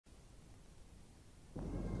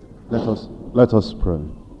Let us pray.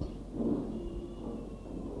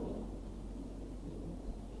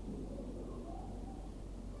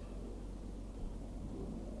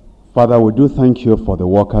 Father, we do thank you for the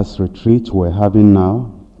workers' retreat we're having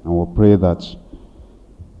now, and we pray that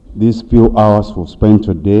these few hours we'll spend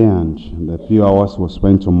today and the few hours we'll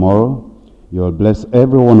spend tomorrow, you'll bless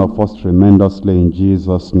every one of us tremendously in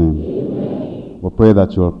Jesus' name. Amen. We pray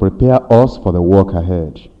that you'll prepare us for the work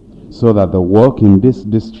ahead, so that the work in this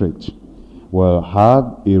district will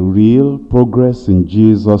have a real progress in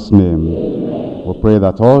Jesus' name. Amen. We pray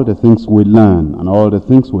that all the things we learn and all the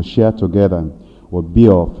things we share together will be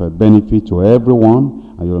of benefit to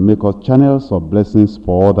everyone, and you'll make us channels of blessings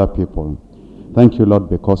for other people. Thank you, Lord,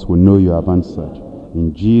 because we know you have answered.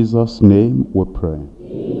 In Jesus' name we pray.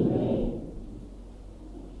 Amen.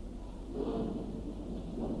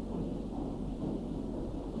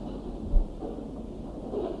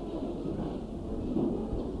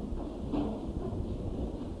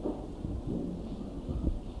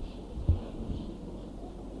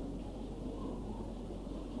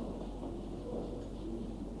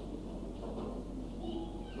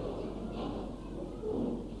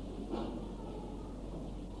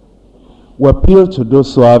 We appeal to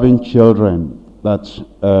those who are having children that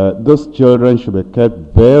those children should be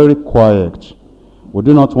kept very quiet. We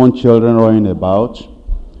do not want children running about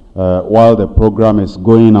while the program is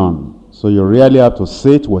going on. So you really have to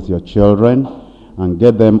sit with your children and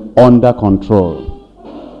get them under control.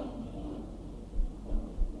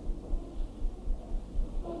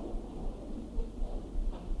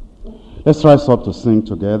 Let's rise up to sing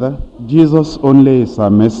together. Jesus only is our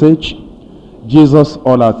message. Jesus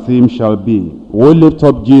all our theme shall be. We'll lift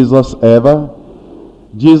up Jesus ever.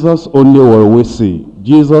 Jesus only will we see.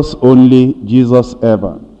 Jesus only, Jesus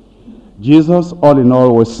ever. Jesus all in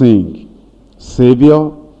all we sing.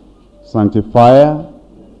 Savior, Sanctifier,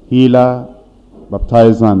 Healer,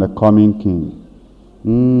 Baptizer, and the coming King.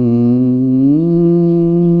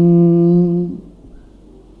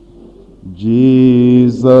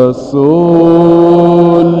 Jesus only.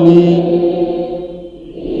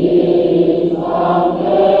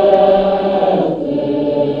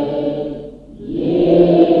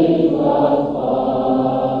 Jesus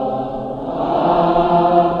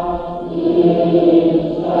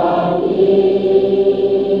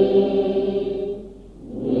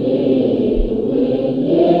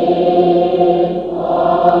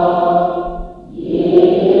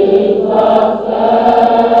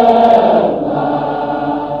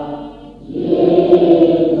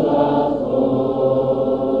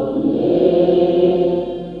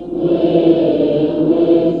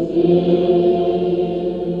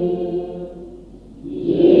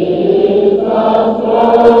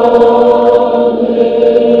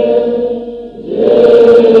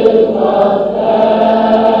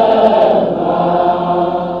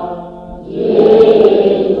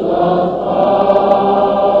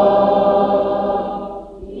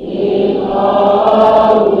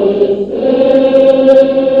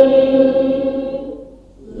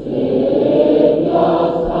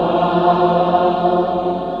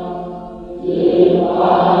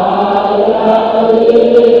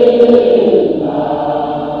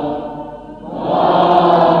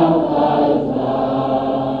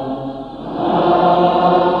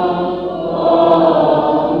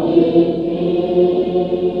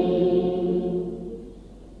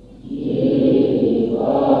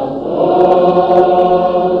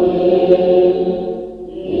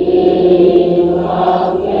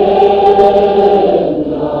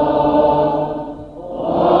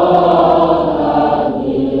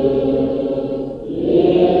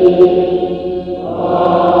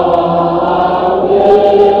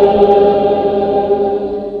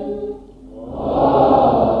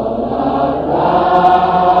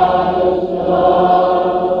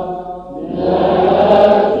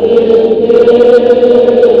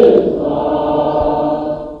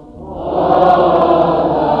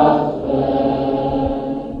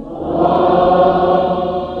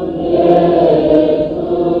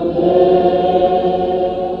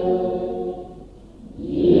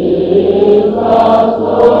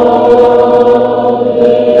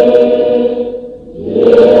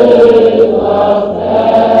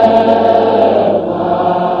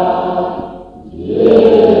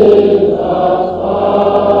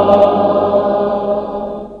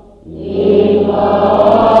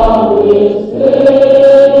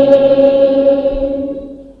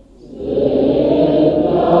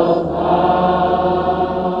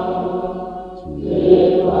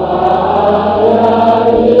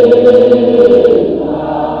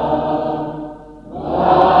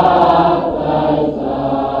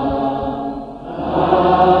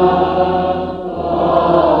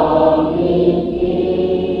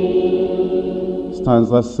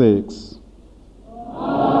stanza 6.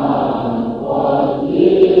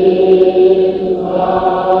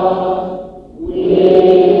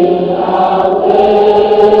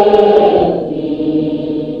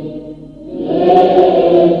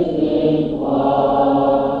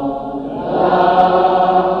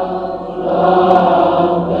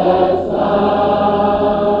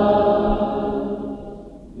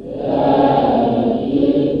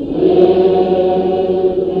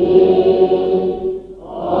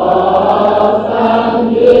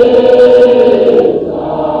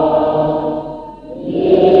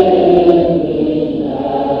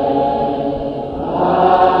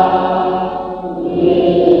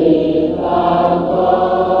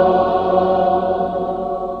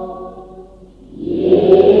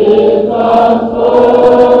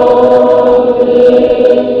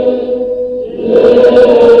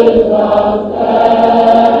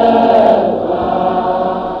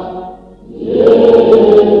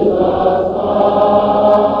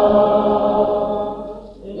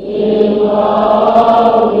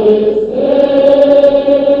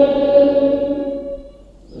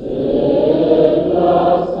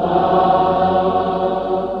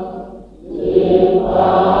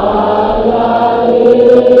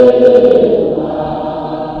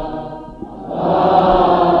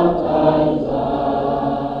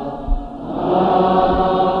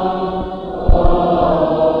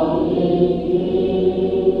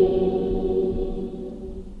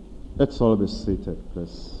 Let's all be seated,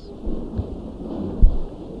 please.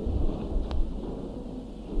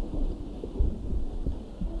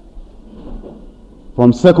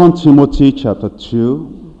 From 2 Timothy chapter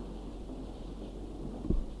 2.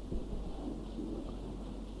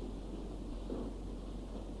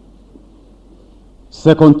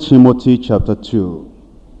 Second Timothy chapter 2,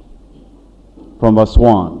 from verse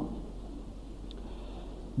 1.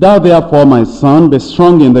 Thou therefore, my son, be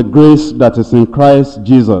strong in the grace that is in Christ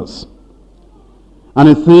Jesus. And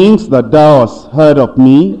the things that thou hast heard of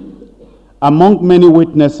me among many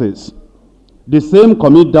witnesses, the same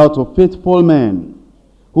commit thou to faithful men,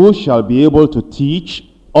 who shall be able to teach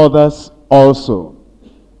others also.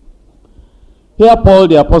 Here Paul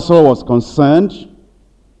the apostle was concerned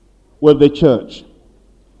with the church.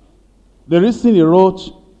 The reason he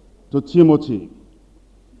wrote to Timothy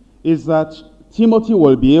is that Timothy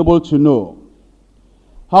will be able to know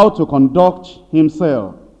how to conduct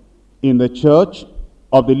himself in the church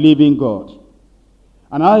of the living God,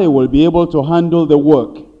 and how he will be able to handle the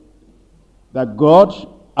work that God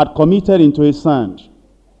had committed into his hand.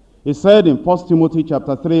 He said in 1 Timothy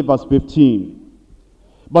chapter 3 verse 15,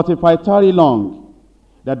 But if I tarry long,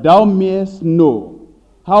 that thou mayest know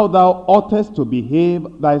how thou oughtest to behave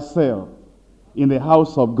thyself in the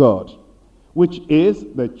house of God, which is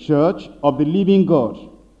the church of the living God,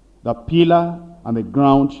 the pillar and the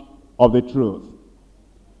ground of the truth.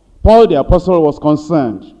 Paul the apostle was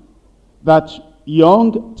concerned that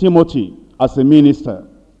young Timothy, as a minister,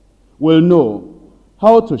 will know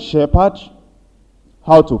how to shepherd,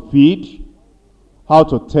 how to feed, how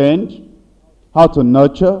to tend, how to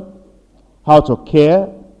nurture, how to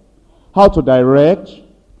care, how to direct,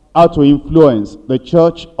 how to influence the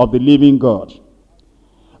church of the living God.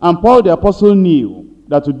 And Paul the apostle knew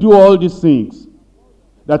that to do all these things,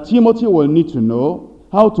 that Timothy will need to know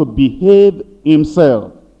how to behave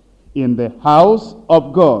himself in the house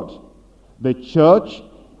of God, the church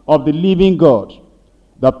of the living God,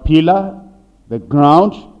 the pillar, the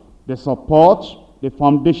ground, the support, the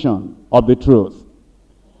foundation of the truth.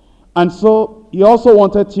 And so he also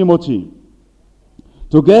wanted Timothy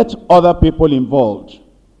to get other people involved.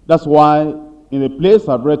 That's why in the place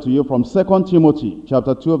I've read to you from 2 Timothy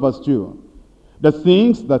chapter 2 verse 2, the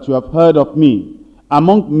things that you have heard of me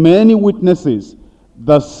among many witnesses,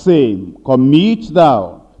 the same commit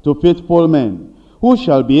thou to faithful men, who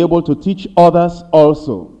shall be able to teach others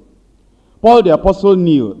also. Paul the apostle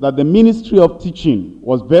knew that the ministry of teaching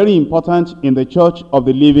was very important in the church of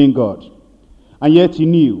the living God. And yet he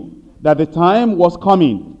knew that the time was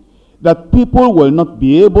coming that people will not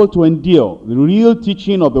be able to endure the real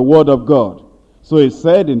teaching of the word of God. So he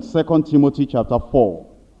said in 2 Timothy chapter 4,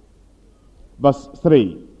 verse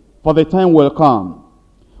 3, For the time will come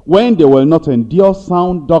when they will not endure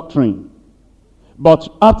sound doctrine, but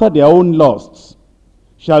after their own lusts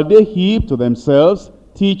shall they heap to themselves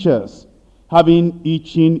teachers, having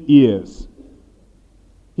itching ears.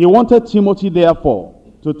 He wanted Timothy, therefore,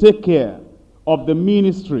 to take care of the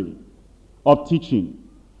ministry of teaching.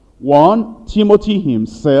 One, Timothy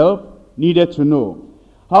himself needed to know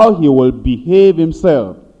how he will behave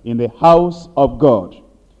himself in the house of God,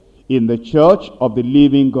 in the church of the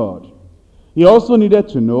living God. He also needed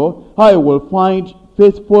to know how he will find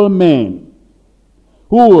faithful men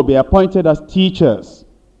who will be appointed as teachers,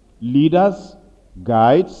 leaders,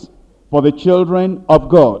 guides for the children of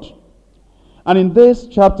God. And in this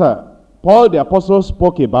chapter, Paul the Apostle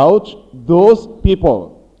spoke about those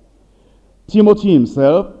people, Timothy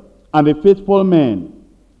himself, and the faithful men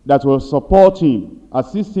that will support him,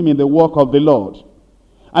 assist him in the work of the Lord.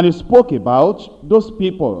 And he spoke about those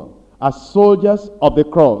people as soldiers of the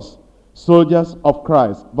cross, soldiers of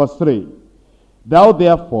Christ. Verse 3, thou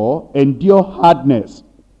therefore endure hardness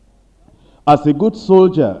as a good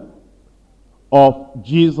soldier of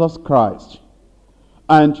Jesus Christ.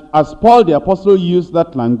 And as Paul the Apostle used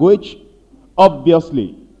that language,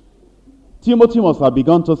 obviously, Timothy must have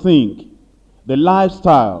begun to think the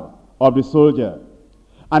lifestyle of the soldier.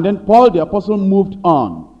 And then Paul the Apostle moved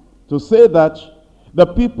on to say that the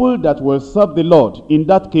people that will serve the Lord in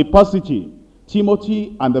that capacity,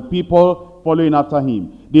 Timothy and the people following after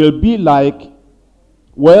him, they'll be like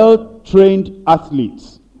well-trained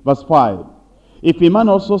athletes. Verse 5, if a man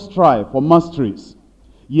also strive for masteries,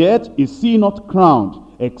 yet is he not crowned,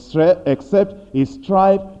 except he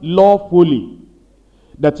strive lawfully.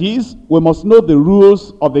 That is, we must know the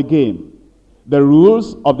rules of the game, the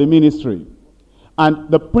rules of the ministry,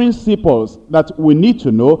 and the principles that we need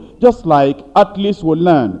to know, just like athletes will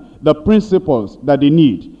learn the principles that they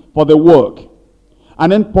need for the work.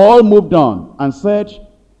 And then Paul moved on and said,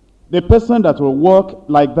 the person that will work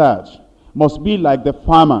like that must be like the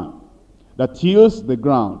farmer that tills the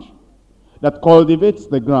ground, that cultivates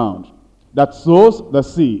the ground, that sows the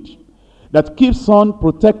seed, that keeps on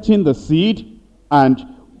protecting the seed and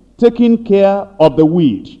taking care of the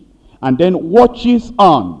weed, and then watches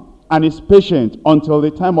on and is patient until the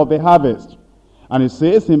time of the harvest. And it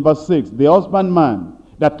says in verse 6, the husbandman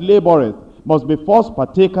that laboreth must be first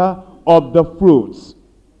partaker of the fruits.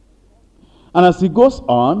 And as he goes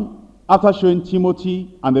on, after showing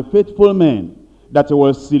Timothy and the faithful men that he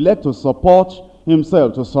will select to support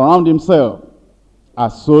himself, to surround himself,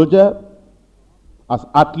 as soldier, as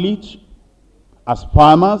athlete, as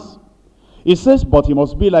farmers, he says, but he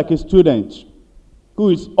must be like a student who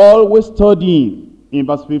is always studying. In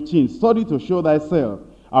verse 15, study to show thyself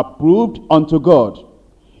approved unto God,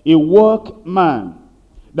 a workman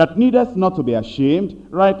that needeth not to be ashamed,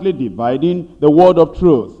 rightly dividing the word of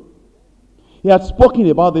truth. He had spoken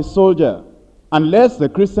about the soldier. Unless the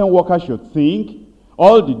Christian worker should think,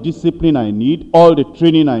 all the discipline I need, all the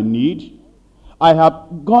training I need, I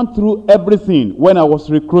have gone through everything when I was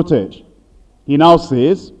recruited. He now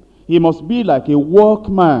says, he must be like a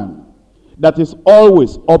workman that is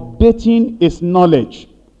always updating his knowledge,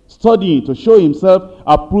 studying to show himself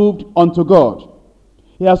approved unto God.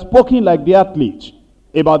 He has spoken like the athlete,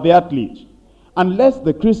 about the athlete. Unless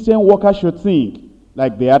the Christian worker should think,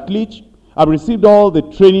 like the athlete, I've received all the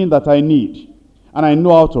training that I need, and I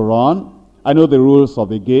know how to run, I know the rules of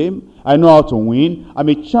the game, I know how to win, I'm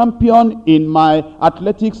a champion in my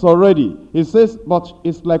athletics already. He says, but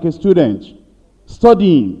it's like a student,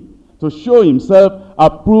 studying to show himself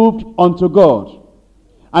approved unto God.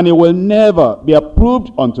 And he will never be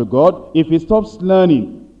approved unto God if he stops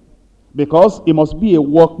learning, because he must be a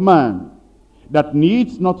workman that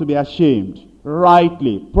needs not to be ashamed,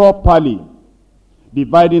 rightly, properly,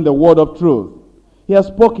 dividing the word of truth. He has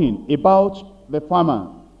spoken about the farmer.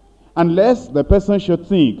 Unless the person should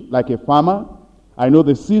think like a farmer, I know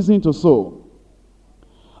the season to sow,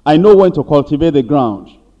 I know when to cultivate the ground,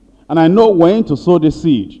 and I know when to sow the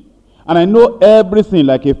seed, and I know everything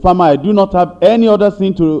like a farmer. I do not have any other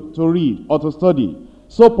thing to read or to study.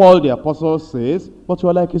 So Paul the Apostle says, but you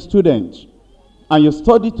are like a student, and you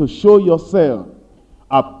study to show yourself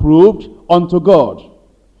approved unto God.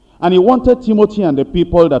 And he wanted Timothy and the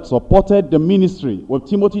people that supported the ministry with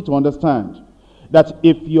Timothy to understand that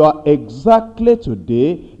if you are exactly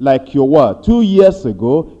today like you were 2 years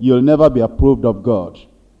ago, you'll never be approved of God.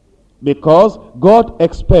 Because God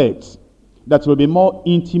expects that you'll be more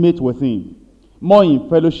intimate with him, more in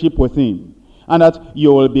fellowship with him, and that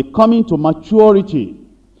you will be coming to maturity.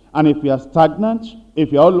 And if you are stagnant,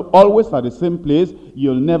 if you are always at the same place,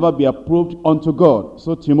 you'll never be approved unto God.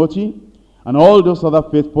 So Timothy and all those other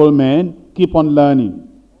faithful men, keep on learning,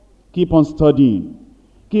 keep on studying,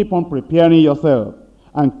 keep on preparing yourself,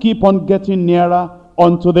 and keep on getting nearer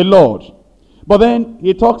unto the Lord. But then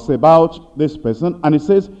he talks about this person, and he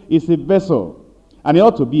says he's a vessel, and he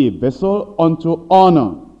ought to be a vessel unto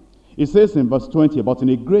honor. He says in verse 20, but in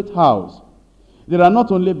a great house there are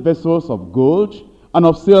not only vessels of gold and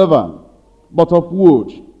of silver, but of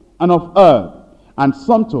wood and of earth, and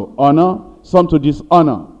some to honor, some to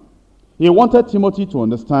dishonor. He wanted Timothy to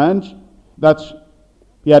understand that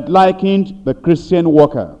he had likened the Christian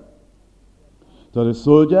worker to the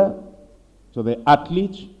soldier, to the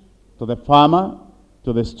athlete, to the farmer,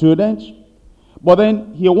 to the student. But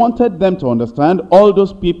then he wanted them to understand, all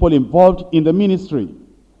those people involved in the ministry,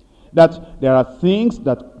 that there are things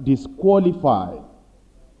that disqualify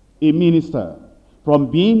a minister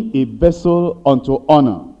from being a vessel unto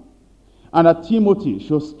honor. And that Timothy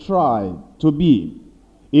should strive to be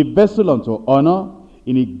a vessel unto honor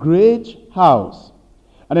in a great house.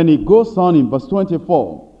 And then he goes on in verse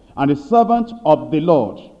 24, and the servant of the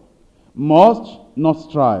Lord must not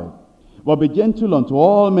strive, but be gentle unto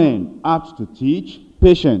all men, apt to teach,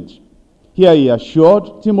 patient. Here he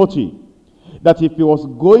assured Timothy that if he was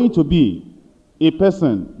going to be a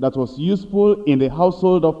person that was useful in the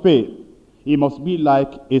household of faith, he must be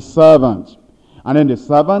like a servant. And then the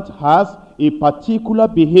servant has a particular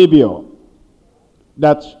behavior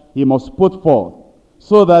that he must put forth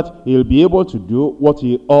so that he'll be able to do what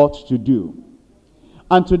he ought to do.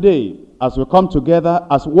 And today, as we come together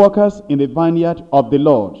as workers in the vineyard of the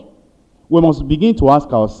Lord, we must begin to ask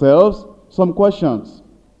ourselves some questions.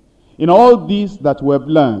 In all these that we have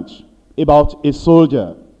learned about a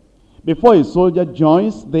soldier, before a soldier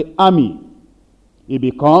joins the army,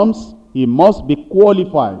 he must be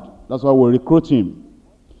qualified. That's why we recruit him.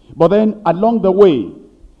 But then along the way,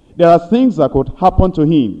 there are things that could happen to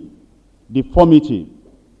him. Deformity,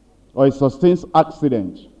 or he sustains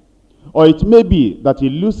accident, or it may be that he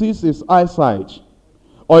loses his eyesight,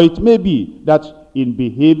 or it may be that in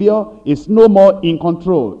behavior is no more in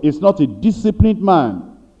control, is not a disciplined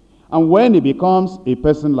man. And when he becomes a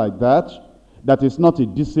person like that, that is not a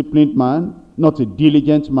disciplined man, not a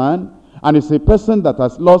diligent man, and is a person that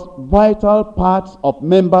has lost vital parts of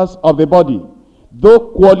members of the body, though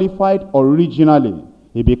qualified originally,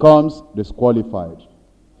 he becomes disqualified.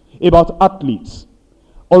 About athletes,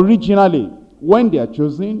 originally, when they are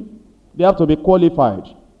chosen, they have to be qualified.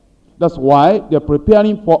 That's why they're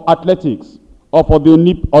preparing for athletics or for the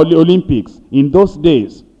Olympics in those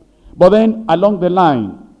days. But then along the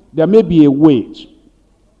line, there may be a weight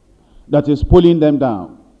that is pulling them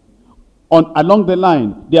down. Along the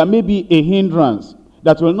line, there may be a hindrance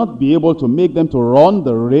that will not be able to make them to run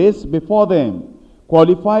the race before them.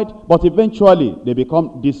 Qualified, but eventually they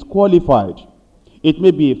become disqualified. It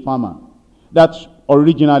may be a farmer that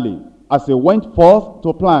originally, as he went forth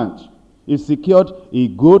to plant, he secured a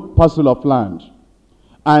good parcel of land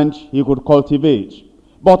and he could cultivate.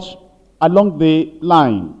 But along the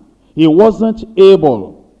line, he wasn't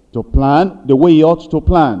able to plant the way he ought to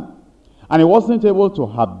plant. And he wasn't able to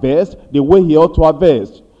harvest the way he ought to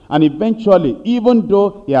harvest. And eventually, even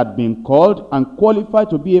though he had been called and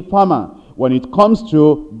qualified to be a farmer, when it comes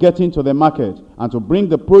to getting to the market and to bring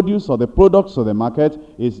the produce or the products to the market,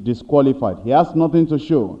 is disqualified. He has nothing to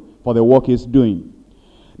show for the work he's doing.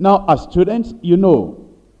 Now, as students, you know,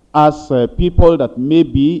 as people that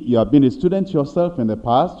maybe you have been a student yourself in the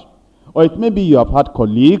past, or it may be you have had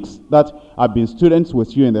colleagues that have been students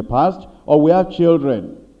with you in the past, or we have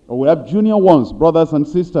children, or we have junior ones, brothers and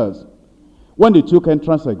sisters. When they took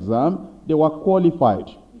entrance exam, they were qualified,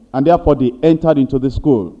 and therefore they entered into the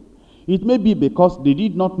school. It may be because they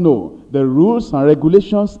did not know the rules and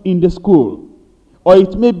regulations in the school. Or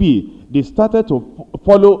it may be they started to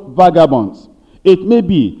follow vagabonds. It may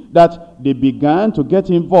be that they began to get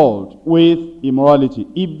involved with immorality.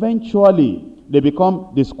 Eventually, they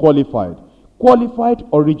become disqualified. Qualified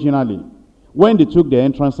originally, when they took the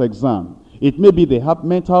entrance exam, it may be they have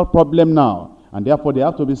mental problem now, and therefore they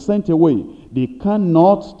have to be sent away. They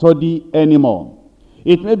cannot study anymore.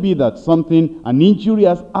 It may be that an injury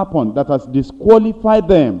has happened that has disqualified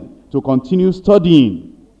them to continue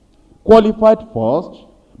studying. Qualified first,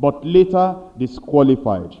 but later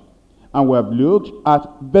disqualified. And we have looked at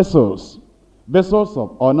vessels. Vessels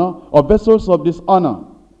of honor or vessels of dishonor.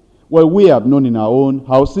 Well, we have known in our own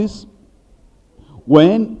houses,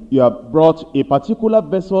 when you have brought a particular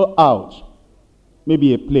vessel out,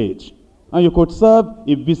 maybe a plate, and you could serve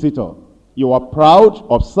a visitor. You are proud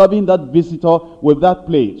of serving that visitor with that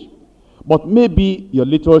plate. But maybe your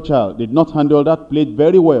little child did not handle that plate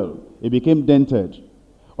very well. It became dented,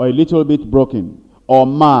 or a little bit broken, or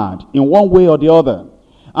marred in one way or the other.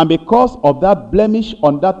 And because of that blemish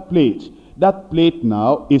on that plate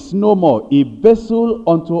now is no more a vessel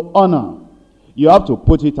unto honor. You have to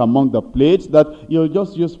put it among the plates that you'll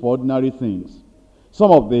just use for ordinary things.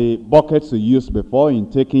 Some of the buckets you used before in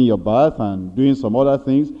taking your bath and doing some other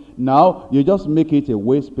things, now you just make it a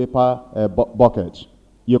waste paper bucket.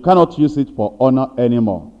 You cannot use it for honor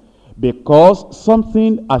anymore, because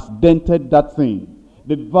something has dented that thing.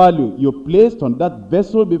 The value you placed on that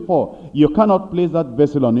vessel before, you cannot place that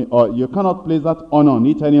vessel on it, or you cannot place that honor on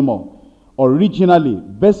it anymore. originally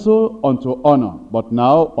vessel unto honor, but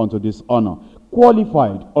now unto dishonor.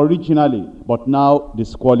 Qualified originally, but now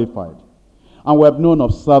disqualified. And we have known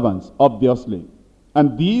of servants, obviously.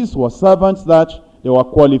 And these were servants that they were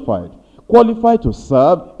qualified. Qualified to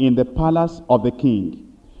serve in the palace of the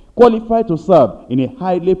king. Qualified to serve in a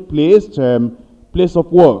highly placed place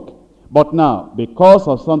of work. But now, because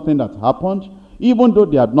of something that happened, even though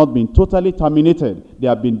they had not been totally terminated, they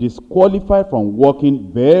have been disqualified from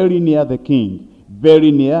working very near the king,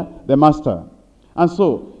 very near the master. And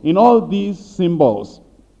so, in all these symbols,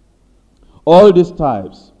 all these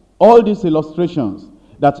types, all these illustrations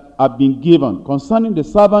that have been given concerning the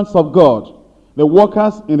servants of God, the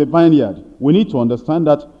workers in the vineyard, we need to understand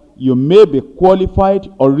that you may be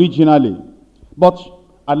qualified originally, but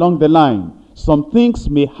along the line, some things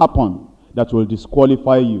may happen that will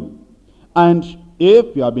disqualify you. And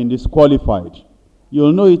if you have been disqualified,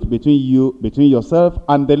 you'll know it between yourself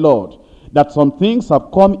and the Lord, that some things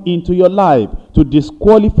have come into your life to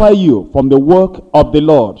disqualify you from the work of the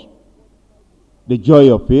Lord. The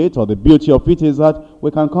joy of it, or the beauty of it, is that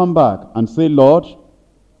we can come back and say, Lord,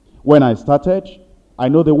 when I started, I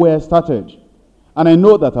know the way I started, and I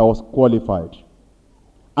know that I was qualified.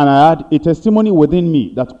 And I had a testimony within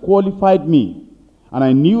me that qualified me, and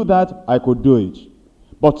I knew that I could do it.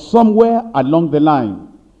 But somewhere along the line,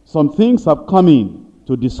 some things have come in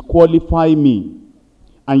to disqualify me.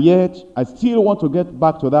 And yet, I still want to get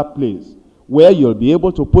back to that place where you'll be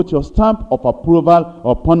able to put your stamp of approval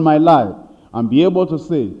upon my life and be able to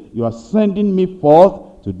say, you are sending me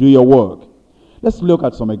forth to do your work. Let's look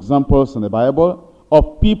at some examples in the Bible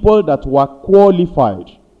of people that were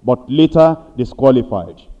qualified but later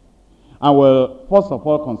disqualified. And we'll first of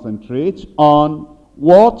all concentrate on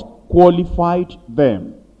what qualified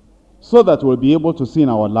them, so that we'll be able to see in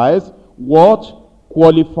our lives what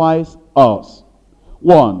qualifies us.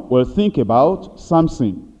 1, we'll think about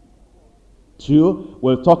Samson. 2,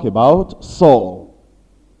 we'll talk about Saul.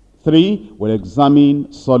 3, we'll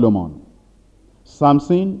examine Solomon.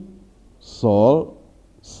 Samson, Saul,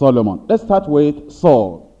 Solomon. Let's start with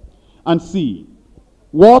Saul and see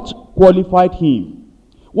what qualified him.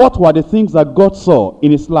 What were the things that God saw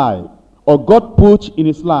in his life, or God put in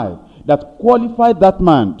his life, that qualified that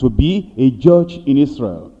man to be a judge in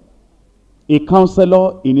Israel, a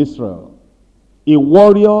counselor in Israel, a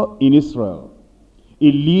warrior in Israel,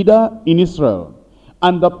 a leader in Israel,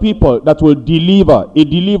 and the people that will deliver, a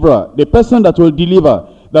deliverer, the person that will deliver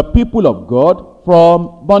the people of God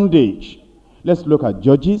from bondage. Let's look at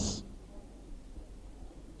Judges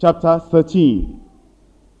chapter 13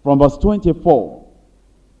 from verse 24.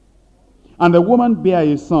 And the woman bare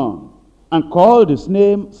a son, and called his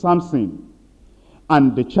name Samson.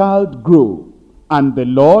 And the child grew, and the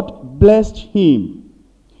Lord blessed him.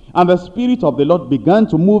 And the Spirit of the Lord began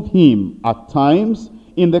to move him at times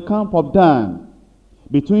in the camp of Dan,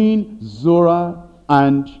 between Zorah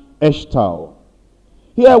and Eshtaol.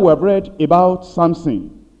 Here we have read about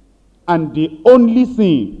Samson, and the only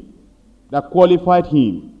thing that qualified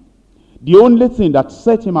him, the only thing that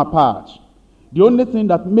set him apart, the only thing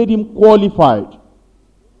that made him qualified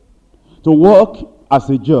to work as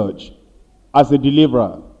a judge, as a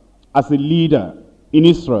deliverer, as a leader in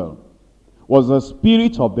Israel, was the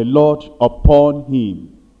Spirit of the Lord upon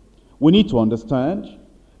him. We need to understand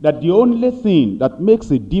that the only thing that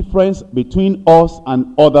makes a difference between us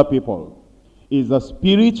and other people is the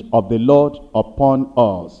Spirit of the Lord upon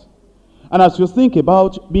us. And as you think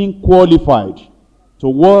about being qualified to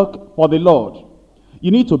work for the Lord,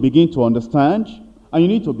 you need to begin to understand, and you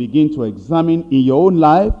need to begin to examine in your own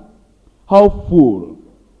life how full,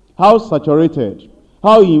 how saturated,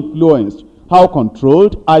 how influenced, how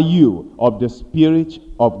controlled are you of the Spirit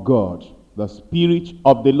of God, the Spirit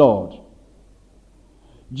of the Lord.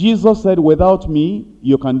 Jesus said, without me,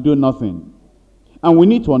 you can do nothing. And we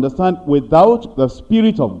need to understand, without the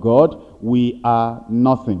Spirit of God, we are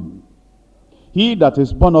nothing. He that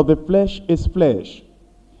is born of the flesh is flesh.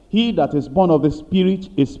 He that is born of the Spirit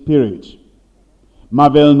is spirit.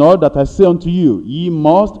 Marvel not that I say unto you, ye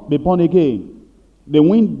must be born again. The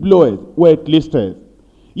wind bloweth where it listeth.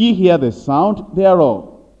 Ye hear the sound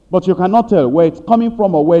thereof, but you cannot tell where it's coming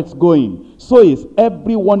from or where it's going. So is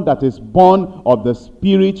everyone that is born of the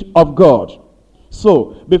Spirit of God.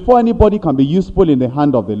 So, before anybody can be useful in the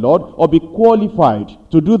hand of the Lord, or be qualified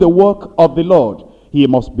to do the work of the Lord, he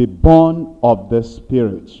must be born of the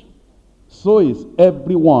Spirit. So is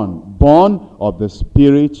everyone born of the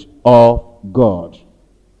Spirit of God.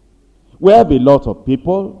 We have a lot of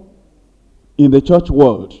people in the church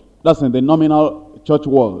world, that's in the nominal church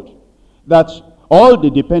world, that all they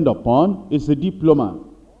depend upon is a diploma,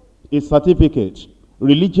 a certificate,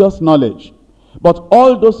 religious knowledge. But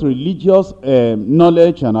all those religious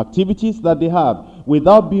knowledge and activities that they have,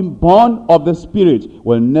 without being born of the Spirit,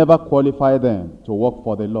 will never qualify them to work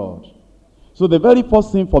for the Lord. So the very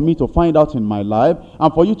first thing for me to find out in my life,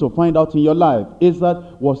 and for you to find out in your life, is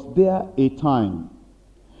that, was there a time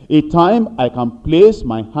I can place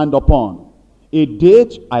my hand upon, a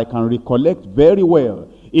date I can recollect very well,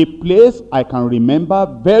 a place I can remember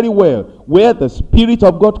very well, where the Spirit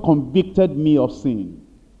of God convicted me of sin,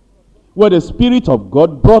 where the Spirit of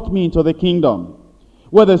God brought me into the kingdom,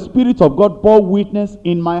 where the Spirit of God bore witness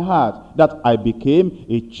in my heart that I became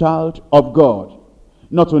a child of God.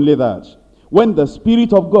 Not only that, when the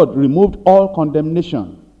Spirit of God removed all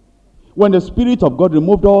condemnation, when the Spirit of God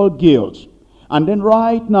removed all guilt, and then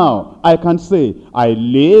right now I can say, I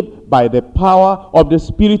live by the power of the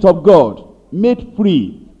Spirit of God, made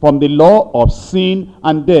free from the law of sin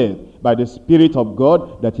and death by the Spirit of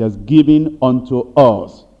God that He has given unto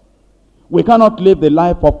us. We cannot live the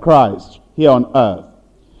life of Christ here on earth.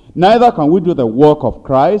 Neither can we do the work of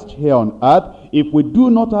Christ here on earth if we do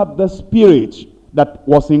not have the Spirit that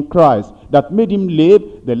was in Christ, that made Him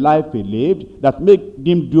live the life He lived, that made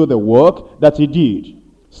Him do the work that He did.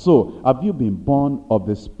 So, have you been born of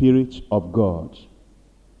the Spirit of God?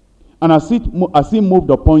 And as He moved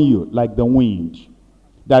upon you like the wind,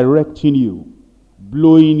 directing you,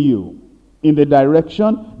 blowing you in the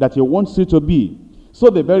direction that He wants you to be. So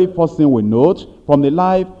the very first thing we note from the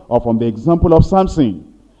life or from the example of Samson,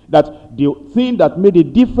 that the thing that made a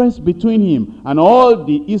difference between him and all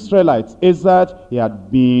the Israelites is that he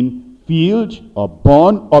had been filled or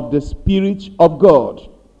born of the Spirit of God.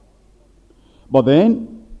 But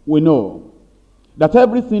then we know that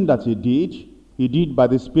everything that he did by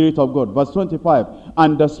the Spirit of God. Verse 25,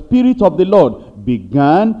 and the Spirit of the Lord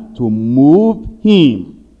began to move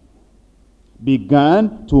him.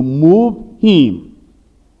 Began to move him.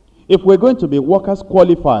 If we're going to be workers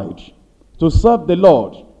qualified to serve the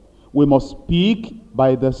Lord, we must speak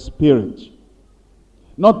by the Spirit.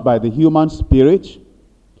 Not by the human spirit,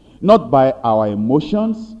 not by our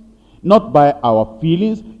emotions, not by our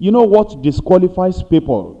feelings. You know what disqualifies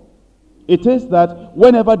people? It is that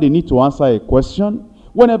whenever they need to answer a question,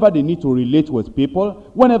 whenever they need to relate with people,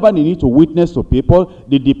 whenever they need to witness to people,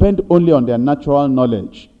 they depend only on their natural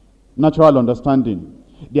knowledge, natural understanding.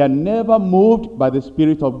 They are never moved by the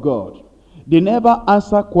Spirit of God. They never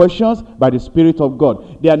answer questions by the Spirit of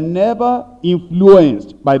God. They are never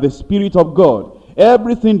influenced by the Spirit of God.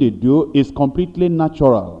 Everything they do is completely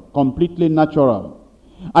natural. Completely natural.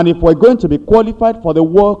 And if we're going to be qualified for the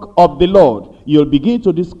work of the Lord, you'll begin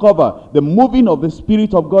to discover the moving of the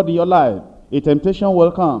Spirit of God in your life. A temptation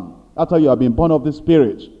will come after you have been born of the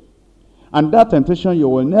Spirit. And that temptation you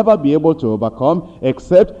will never be able to overcome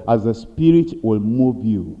except as the Spirit will move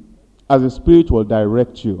you. As the Spirit will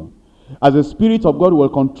direct you. As the Spirit of God will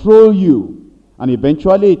control you. And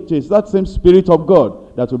eventually it is that same Spirit of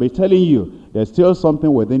God that will be telling you there's still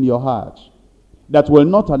something within your heart that will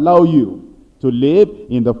not allow you to live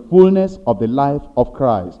in the fullness of the life of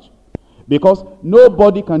Christ. Because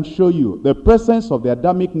nobody can show you the presence of the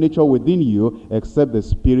Adamic nature within you except the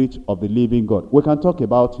Spirit of the living God. We can talk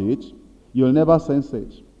about it. You'll never sense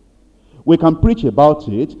it. We can preach about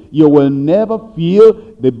it. You will never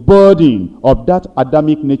feel the burden of that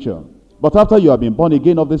Adamic nature. But after you have been born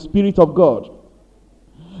again of the Spirit of God,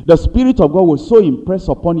 the Spirit of God will so impress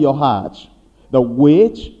upon your heart the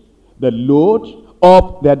weight, the load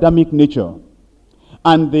of the Adamic nature,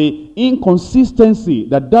 and the inconsistency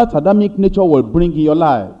that Adamic nature will bring in your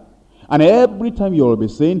life. And every time you will be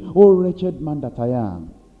saying, oh wretched man that I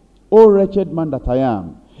am. Oh wretched man that I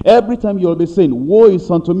am. Every time you will be saying, woe is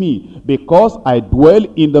unto me, because I dwell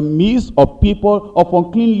in the midst of people of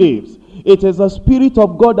unclean lips. It is the Spirit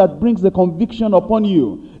of God that brings the conviction upon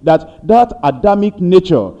you that Adamic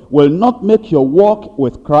nature will not make your walk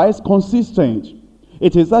with Christ consistent.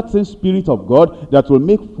 It is that same Spirit of God that will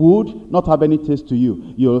make food not have any taste to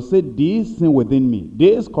you. You will say, this sin within me,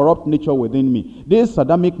 this corrupt nature within me, this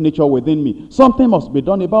Adamic nature within me, something must be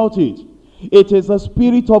done about it. It is the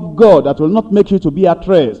Spirit of God that will not make you to be at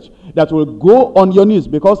rest, that will go on your knees,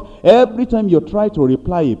 because every time you try to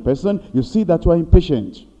reply a person, you see that you are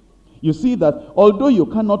impatient. You see that although you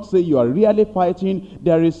cannot say you are really fighting,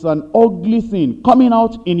 there is an ugly thing coming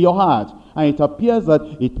out in your heart. And it appears that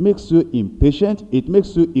it makes you impatient, it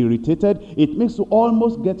makes you irritated, it makes you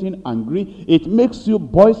almost getting angry, it makes you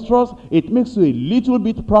boisterous, it makes you a little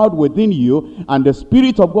bit proud within you, and the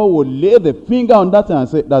Spirit of God will lay the finger on that and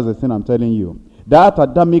say, that's the thing I'm telling you. That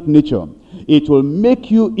Adamic nature, it will make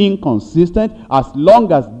you inconsistent as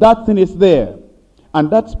long as that thing is there. And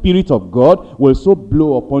that Spirit of God will so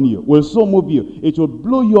blow upon you, will so move you. It will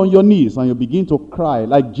blow you on your knees and you begin to cry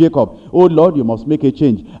like Jacob. Oh Lord, you must make a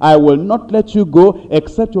change. I will not let you go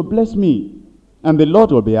except you bless me. And the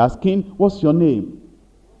Lord will be asking, what's your name?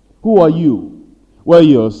 Who are you? Well,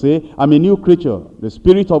 you'll say, I'm a new creature. The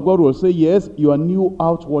Spirit of God will say, yes, you are new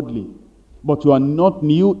outwardly, but you are not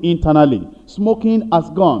new internally. Smoking has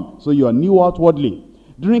gone, so you are new outwardly.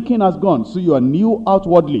 Drinking has gone, so you are new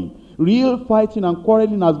outwardly. Real fighting and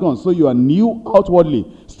quarreling has gone, so you are new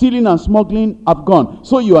outwardly. Stealing and smuggling have gone,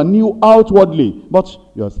 so you are new outwardly. But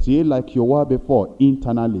you are still like you were before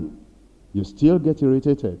internally. You still get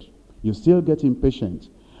irritated. You still get impatient.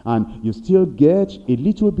 And you still get a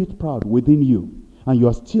little bit proud within you. And you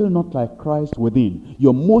are still not like Christ within.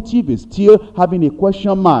 Your motive is still having a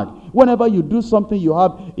question mark. Whenever you do something, you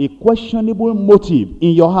have a questionable motive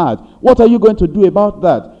in your heart. What are you going to do about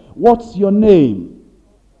that? What's your name?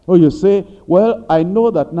 Oh, you say, well, I know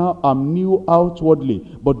that now I'm new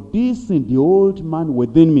outwardly, but this in the old man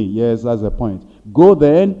within me. Yes, that's the point. Go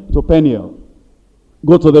then to Peniel.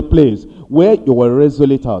 Go to the place where you will wrestle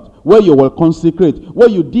it out, where you will consecrate, where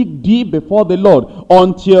you dig deep before the Lord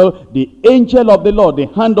until the angel of the Lord, the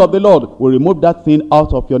hand of the Lord, will remove that thing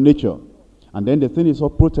out of your nature. And then the thing is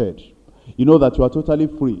uprooted. You know that you are totally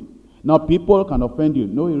free. Now people can offend you,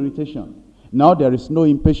 no irritation. Now there is no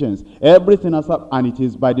impatience. Everything has happened, and it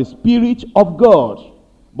is by the Spirit of God.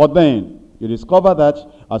 But then you discover that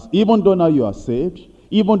as even though now you are saved,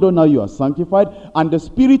 even though now you are sanctified, and the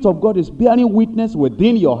Spirit of God is bearing witness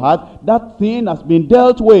within your heart, that thing has been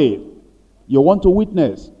dealt with. You want to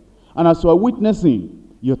witness. And as you are witnessing,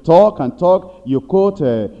 you talk and talk. You quote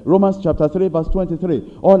Romans chapter 3 verse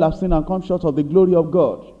 23. All have sinned and come short of the glory of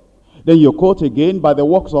God. Then you quote again, by the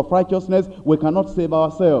works of righteousness, we cannot save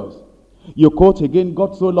ourselves. You quote again,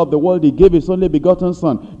 God so loved the world, he gave his only begotten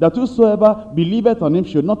Son, that whosoever believeth on him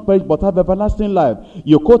should not perish but have everlasting life.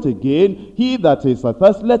 You quote again, he that is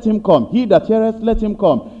athirst, let him come. He that heareth, let him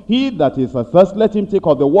come. He that is athirst, let him take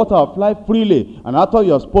of the water of life freely. And after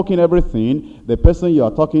you have spoken everything, the person you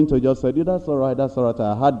are talking to just said, that's all right,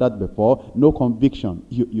 I heard that before. No conviction.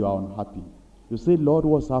 You are unhappy. You say, Lord,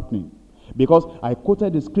 what's happening? Because I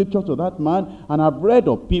quoted the scripture to that man, and I've read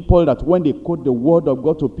of people that when they quote the word of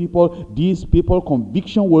God to people, these people,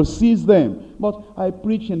 conviction will seize them. But I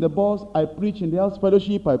preach in the bus, I preach in the house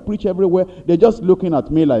fellowship, I preach everywhere. They're just looking at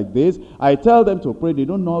me like this. I tell them to pray, they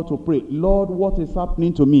don't know how to pray. Lord, what is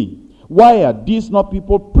happening to me? Why are these not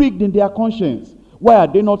people pricked in their conscience? Why are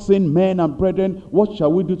they not saying, men and brethren, what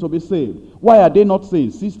shall we do to be saved? Why are they not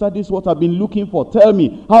saying, sister, this is what I've been looking for. Tell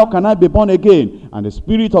me, how can I be born again? And the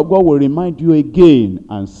Spirit of God will remind you again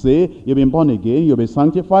and say, you've been born again, you've been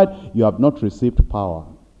sanctified, you have not received power.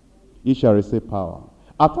 Ye shall receive power.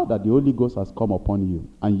 After that, the Holy Ghost has come upon you,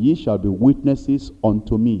 and ye shall be witnesses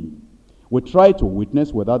unto me. We try to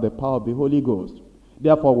witness without the power of the Holy Ghost.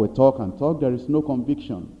 Therefore, we talk and talk, there is no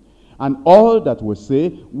conviction. And all that we say,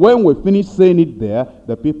 when we finish saying it there,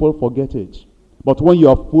 the people forget it. But when you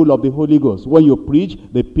are full of the Holy Ghost, when you preach,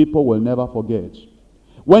 the people will never forget.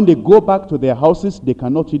 When they go back to their houses, they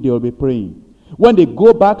cannot eat, they will be praying. When they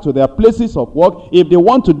go back to their places of work, if they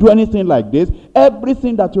want to do anything like this,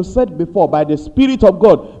 everything that you said before by the Spirit of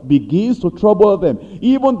God begins to trouble them.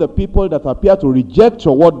 Even the people that appear to reject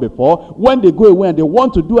your word before, when they go away and they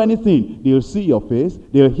want to do anything, they'll see your face,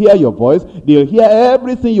 they'll hear your voice, they'll hear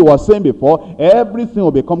everything you were saying before, everything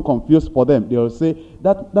will become confused for them. They'll say,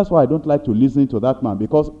 that's why I don't like to listen to that man,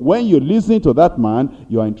 because when you listen to that man,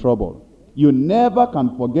 you are in trouble. You never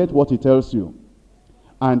can forget what he tells you.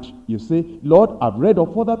 And you say, Lord, I've read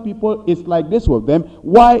of other people, it's like this with them.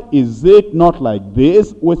 Why is it not like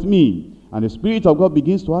this with me? And the Spirit of God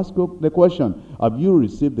begins to ask you the question, have you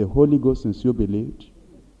received the Holy Ghost since you believed?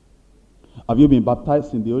 Have you been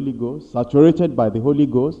baptized in the Holy Ghost, saturated by the Holy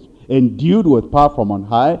Ghost, endued with power from on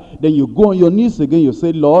high? Then you go on your knees again, you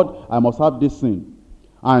say, Lord, I must have this thing.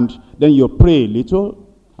 And then you pray a little,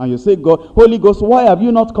 and you say, God, Holy Ghost, why have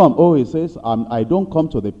you not come? Oh, he says, I don't come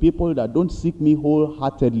to the people that don't seek me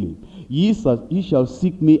wholeheartedly. Ye shall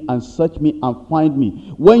seek me and search me and find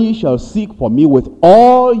me, when ye shall seek for me with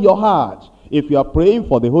all your heart. If you are praying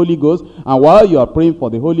for the Holy Ghost, and while you are praying for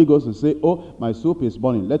the Holy Ghost, you say, oh, my soup is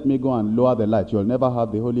burning, let me go and lower the light. You'll never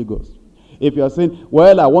have the Holy Ghost. If you are saying,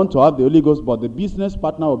 well, I want to have the Holy Ghost, but the business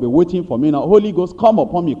partner will be waiting for me now. Holy Ghost, come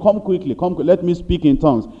upon me. Come quickly. Let me speak in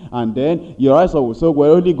tongues. And then your eyes will say,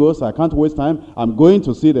 well, Holy Ghost, I can't waste time. I'm going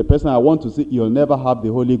to see the person I want to see. You'll never have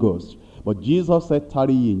the Holy Ghost. But Jesus said,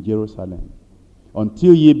 tarry ye in Jerusalem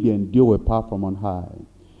until ye be endued with power from on high.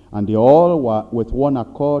 And they all were with one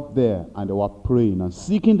accord there, and they were praying and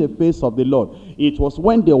seeking the face of the Lord. It was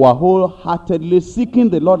when they were wholeheartedly seeking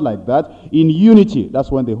the Lord like that, in unity,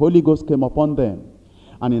 that's when the Holy Ghost came upon them.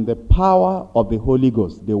 And in the power of the Holy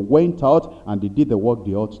Ghost, they went out and they did the work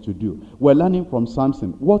they ought to do. We're learning from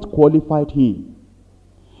Samson what qualified him.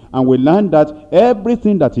 And we learned that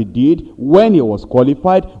everything that he did when he was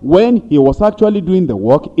qualified, when he was actually doing the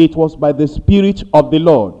work, it was by the Spirit of the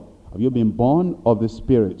Lord. Have you been born of the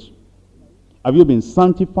Spirit? Have you been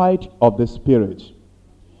sanctified of the Spirit?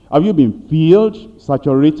 Have you been filled,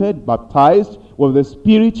 saturated, baptized with the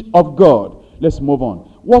Spirit of God? Let's move on.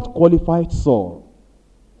 What qualified Saul?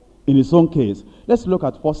 In his own case, let's look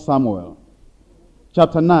at 1 Samuel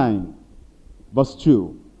chapter 9, verse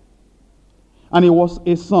 2. And he was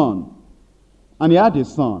a son, and he had a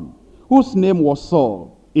son, whose name was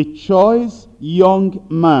Saul, a choice young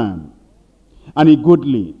man, and a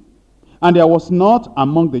goodly. And there was not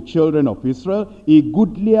among the children of Israel a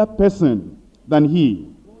goodlier person than he.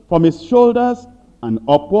 From his shoulders and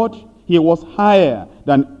upward, he was higher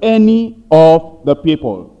than any of the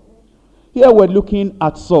people. Here we're looking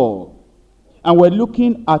at Saul, and we're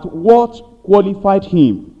looking at what qualified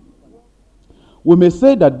him. We may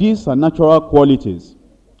say that these are natural qualities,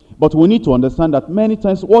 but we need to understand that many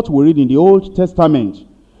times what we read in the Old Testament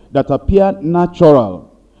that appear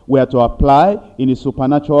natural, we are to apply in a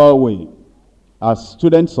supernatural way. As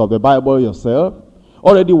students of the Bible yourself,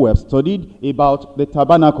 already we have studied about the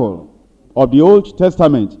tabernacle of the Old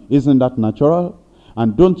Testament. Isn't that natural?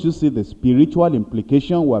 And don't you see the spiritual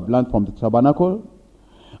implication we have learned from the tabernacle?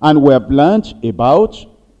 And we have learned about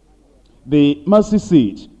the mercy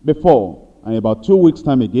seat before. And about 2 weeks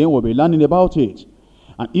time again, we'll be learning about it.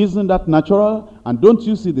 And isn't that natural? And don't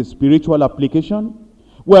you see the spiritual application?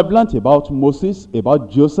 We have learned about Moses, about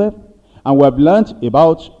Joseph, and we have learned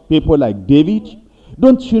about people like David.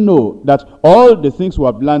 Don't you know that all the things we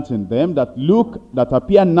have learned in them that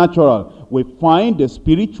appear natural, we find the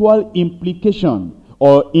spiritual implication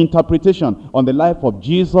or interpretation on the life of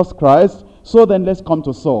Jesus Christ? So then let's come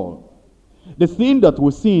to Saul. The thing that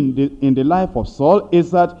we see in the life of Saul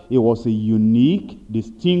is that he was a unique,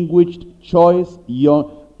 distinguished, choice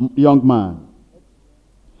young man.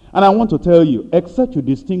 And I want to tell you, except you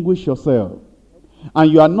distinguish yourself,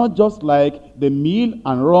 and you are not just like the meal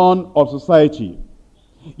and run of society,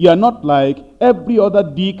 you are not like every other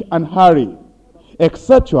Dick and Harry,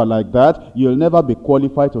 except you are like that, you'll never be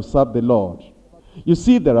qualified to serve the Lord. You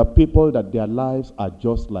see, there are people that their lives are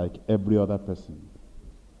just like every other person.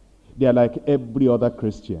 They are like every other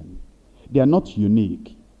Christian. They are not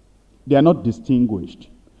unique. They are not distinguished.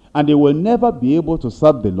 And they will never be able to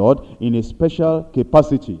serve the Lord in a special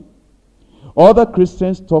capacity. Other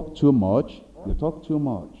Christians talk too much. They talk too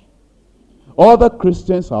much. Other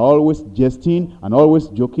Christians are always jesting and always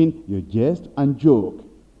joking. You jest and joke.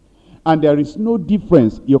 And there is no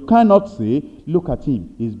difference. You cannot say, look at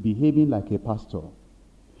him, he's behaving like a pastor.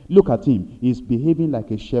 Look at him, he's behaving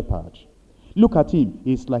like a shepherd. Look at him,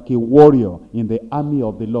 he's like a warrior in the army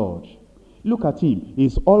of the Lord. Look at him,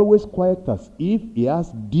 he's always quiet as if he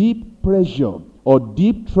has deep pressure or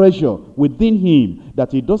deep treasure within him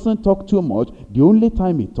that he doesn't talk too much. The only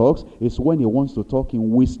time he talks is when he wants to talk in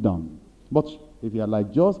wisdom. But if you are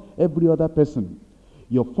like just every other person,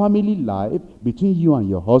 your family life between you and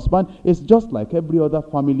your husband is just like every other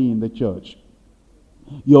family in the church.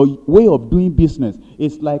 Your way of doing business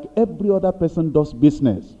is like every other person does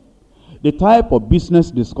business. The type of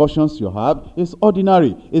business discussions you have is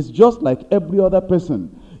ordinary. It's just like every other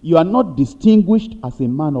person. You are not distinguished as a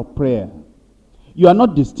man of prayer. You are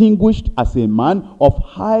not distinguished as a man of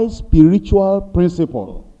high spiritual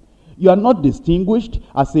principle. You are not distinguished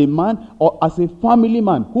as a man or as a family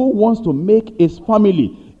man who wants to make his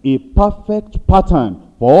family a perfect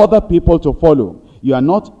pattern for other people to follow. You are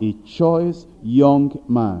not a choice young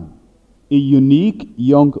man, a unique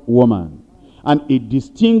young woman, and a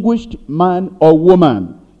distinguished man or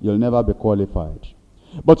woman. You'll never be qualified.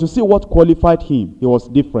 But to see what qualified him, he was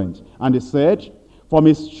different. And he said, from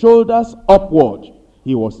his shoulders upward,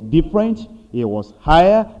 he was different. He was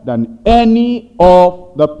higher than any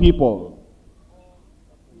of the people.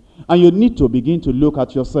 And you need to begin to look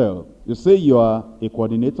at yourself. You say you are a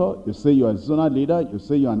coordinator. You say you are a zonal leader. You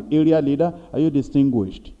say you are an area leader. Are you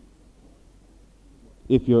distinguished?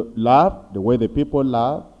 If you laugh the way the people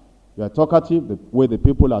laugh, you are talkative the way the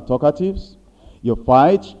people are talkatives, you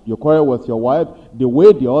fight, you quarrel with your wife the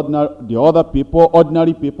way the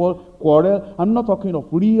ordinary people quarrel. I'm not talking of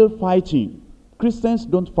real fighting. Christians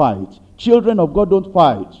don't fight. Children of God don't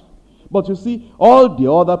fight. But you see, all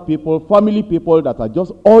the other people, family people that are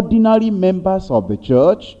just ordinary members of the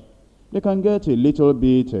church, They can get a little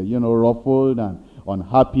bit, ruffled and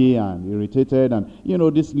unhappy and irritated and,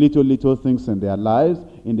 these little things in their lives,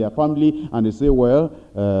 in their family, and they say, well,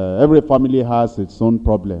 every family has its own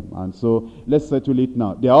problem, and so let's settle it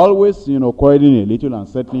now. They're always, quarreling a little and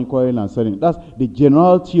settling, quarreling and settling. That's the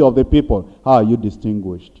generality of the people. How are you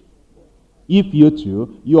distinguished? If you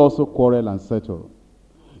too, you also quarrel and settle.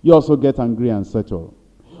 You also get angry and settle.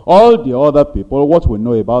 All the other people, what we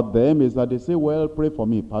know about them is that they say, well, pray for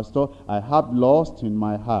me, Pastor. I have lust in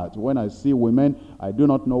my heart. When I see women, I do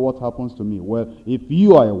not know what happens to me. Well, if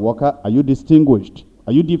you are a worker, are you distinguished?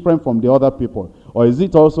 Are you different from the other people? Or is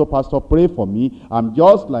it also, Pastor, pray for me, I'm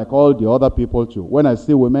just like all the other people too. When I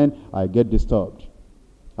see women, I get disturbed.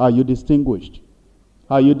 Are you distinguished?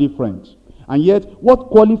 Are you different? And yet, what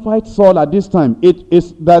qualified Saul at this time? It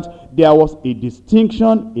is that there was a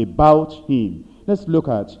distinction about him. Let's look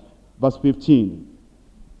at verse 15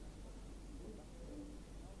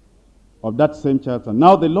 of that same chapter.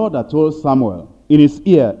 Now the Lord had told Samuel in his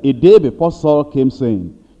ear a day before Saul came,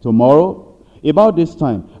 saying, tomorrow, about this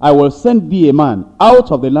time, I will send thee a man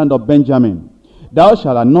out of the land of Benjamin. Thou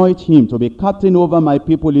shalt anoint him to be captain over my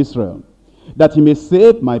people Israel, that he may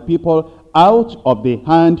save my people out of the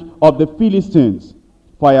hand of the Philistines.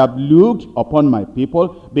 For I have looked upon my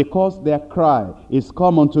people, because their cry is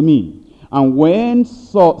come unto me. And when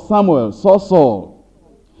Samuel saw Saul,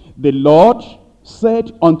 the Lord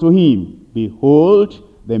said unto him,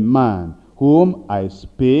 behold, the man whom I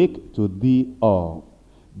spake to thee of,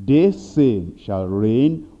 this same shall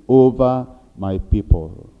reign over my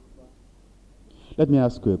people. Let me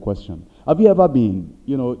ask you a question. Have you ever been,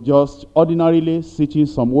 just ordinarily sitting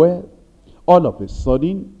somewhere, all of a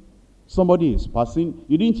sudden, somebody is passing,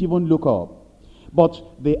 you didn't even look up, but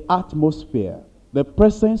the atmosphere, the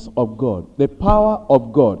presence of God, the power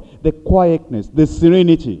of God, the quietness, the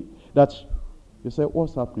serenity, that you say,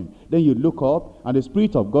 what's happening? Then you look up, and the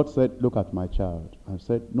Spirit of God said, look at my child. I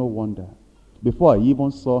said, no wonder. Before I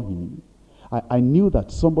even saw him, I knew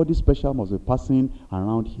that somebody special must be passing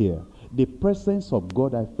around here. The presence of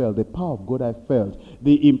God I felt, the power of God I felt,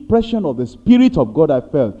 the impression of the Spirit of God I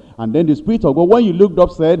felt. And then the Spirit of God, when you looked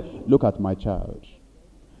up, said, look at my child.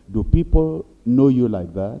 Do people know you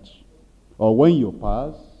like that? Or when you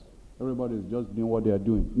pass, everybody is just doing what they are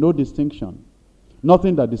doing. No distinction.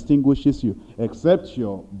 Nothing that distinguishes you except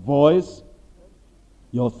your voice,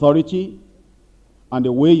 your authority, and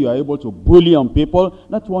the way you are able to bully on people.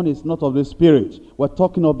 That one is not of the Spirit. We're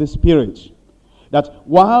talking of the Spirit. That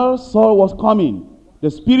while Saul was coming, the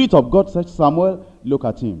Spirit of God said, Samuel, look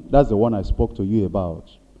at him. That's the one I spoke to you about.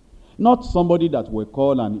 Not somebody that we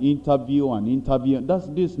call an interview.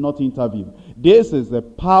 This is not interview. This is the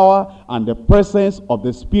power and the presence of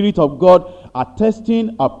the Spirit of God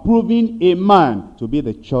attesting, approving a man to be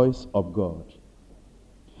the choice of God.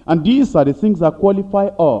 And these are the things that qualify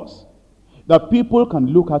us. That people can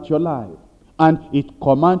look at your life and it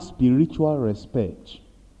commands spiritual respect.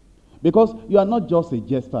 Because you are not just a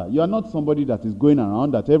jester. You are not somebody that is going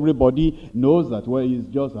around that everybody knows that, well, he's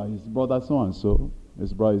just his brother so-and-so.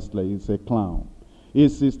 His brother is like, he's a clown.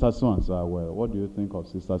 His sister so-and-so, well, what do you think of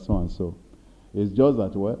sister so-and-so? It's just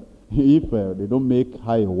that, well, if they don't make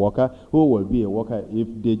her a worker, who will be a worker? If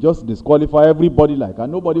they just disqualify everybody like her,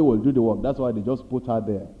 nobody will do the work. That's why they just put her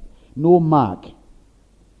there. No mark,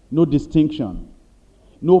 no distinction,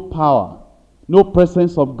 no power, no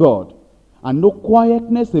presence of God, and no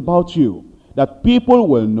quietness about you, that people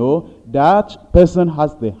will know that person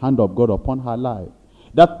has the hand of God upon her life.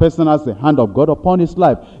 That person has the hand of God upon his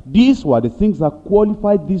life. These were the things that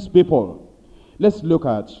qualified these people. Let's look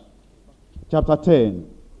at chapter 10,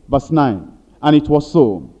 verse 9. And it was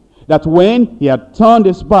so, that when he had turned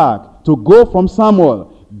his back to go from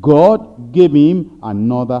Samuel, God gave him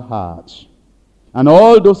another heart. And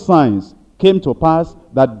all those signs came to pass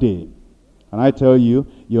that day. And I tell you,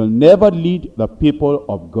 you'll never lead the people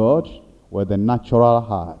of God with a natural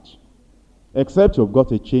heart, except you've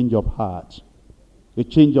got a change of heart, a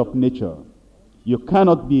change of nature. You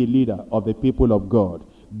cannot be a leader of the people of God.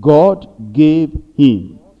 God gave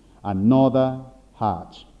him another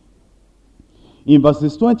heart. In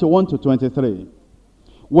verses 21 to 23,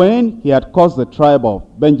 when he had caused the tribe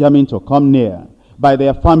of Benjamin to come near by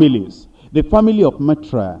their families, the family of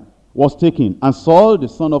Matra was taken, and Saul the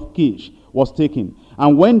son of Kish was taken.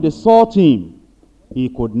 And when they sought him, he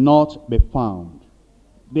could not be found.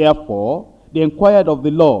 Therefore they inquired of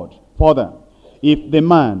the Lord further, if the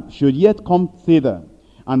man should yet come thither.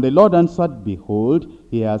 And the Lord answered, behold,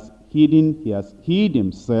 he has hid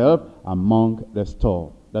himself among the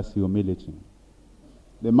store. That's humility.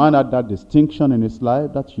 The man had that distinction in his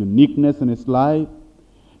life, that uniqueness in his life,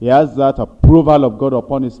 He has that approval of God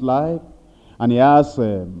upon his life. And he has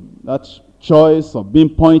that choice of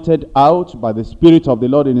being pointed out by the Spirit of the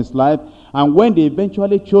Lord in his life. And when they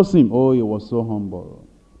eventually chose him, oh, he was so humble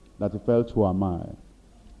that he felt, who am I?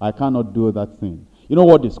 I cannot do that thing. You know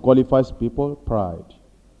what disqualifies people? Pride.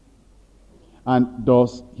 And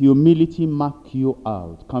does humility mark you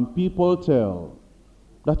out? Can people tell,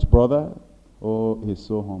 that brother, oh, he's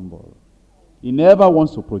so humble. He never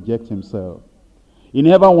wants to project himself. He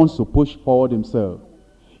never wants to push forward himself.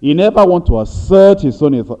 He never wants to assert his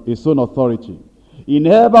own authority. He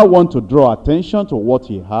never wants to draw attention to what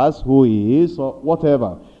he has, who he is, or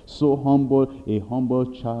whatever. So humble, a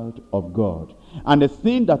humble child of God. And the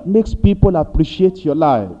thing that makes people appreciate your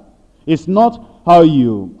life is not how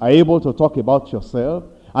you are able to talk about yourself,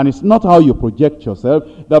 and it's not how you project yourself.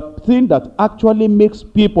 The thing that actually makes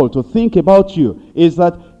people to think about you is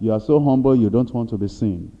that you are so humble, you don't want to be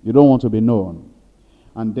seen. You don't want to be known.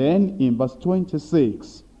 And then in verse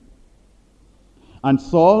 26, and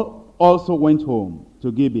Saul also went home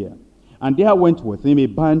to Gibeah, and there went with him a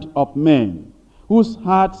band of men, whose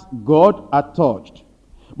hearts God had touched.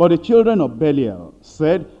 But the children of Belial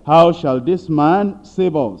said, how shall this man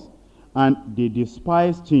save us? And they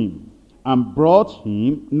despised him, and brought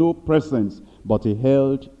him no presents, but he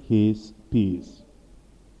held his peace.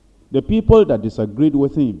 The people that disagreed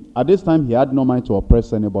with him, at this time he had no mind to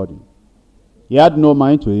oppress anybody. He had no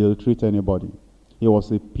mind to ill-treat anybody. He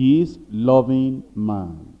was a peace-loving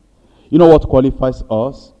man. You know what qualifies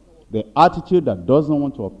us? The attitude that doesn't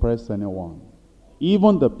want to oppress anyone.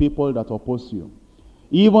 Even the people that oppose you.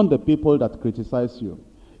 Even the people that criticize you.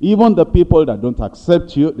 Even the people that don't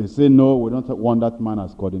accept you, they say, no, we don't want that man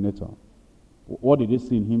as coordinator. What did they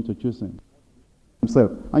see in him to choose him?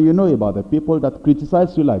 Himself. And you know about the people that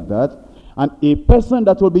criticize you like that. And a person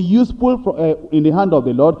that will be useful in the hand of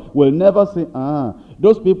the Lord will never say,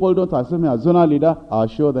 those people don't accept me as zonal leader, I'll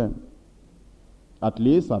show them. At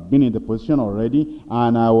least I've been in the position already,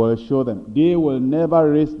 and I will show them. They will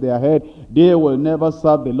never raise their head. They will never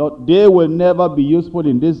serve the Lord. They will never be useful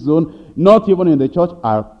in this zone, not even in the church.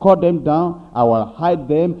 I'll cut them down. I will hide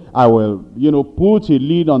them. I will, put a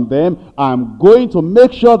lead on them. I'm going to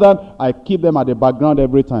make sure that I keep them at the background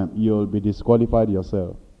every time. You'll be disqualified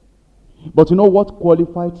yourself. But you know what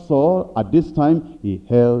qualified Saul at this time? He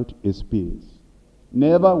held his peace.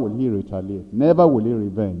 Never will he retaliate. Never will he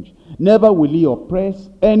revenge. Never will he oppress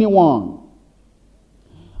anyone.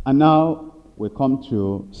 And now we come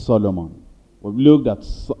to Solomon. We've looked at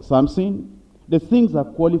Samson, the things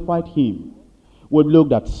that qualified him. We've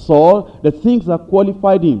looked at Saul, the things that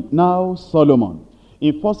qualified him. Now Solomon.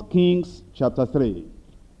 In 1 Kings chapter 3.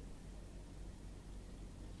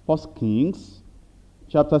 1 Kings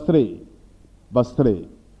chapter 3, verse 3.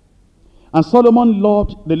 And Solomon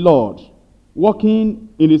loved the Lord, walking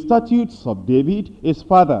in the statutes of David, his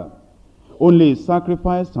father. Only he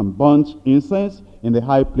sacrificed and burnt incense in the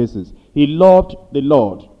high places. He loved the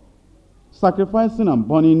Lord. Sacrificing and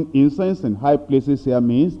burning incense in high places here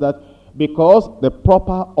means that because the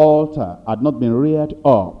proper altar had not been reared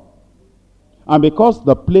up, and because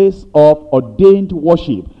the place of ordained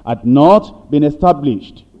worship had not been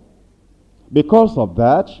established, because of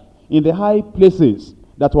that, in the high places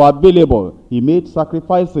that were available, he made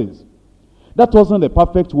sacrifices. That wasn't the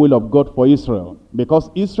perfect will of God for Israel, because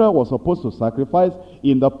Israel was supposed to sacrifice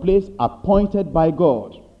in the place appointed by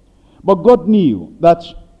God. But God knew that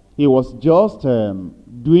he was just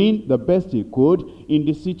doing the best he could in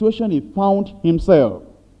the situation he found himself.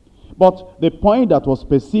 But the point that was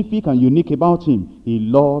specific and unique about him, he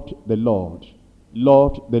loved the Lord.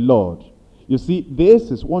 Loved the Lord. You see,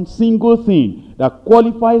 this is one single thing that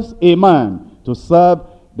qualifies a man to serve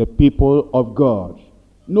the people of God.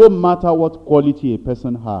 No matter what quality a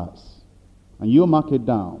person has, and you mark it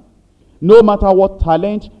down, no matter what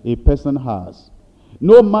talent a person has,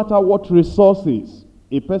 no matter what resources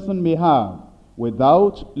a person may have,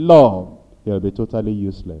 without love, he'll be totally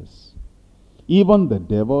useless. Even the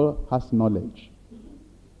devil has knowledge.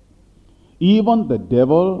 Even the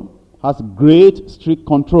devil has great strict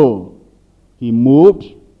control. He moved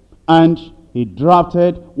and he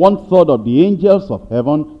drafted 1/3 of the angels of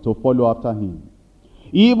heaven to follow after him.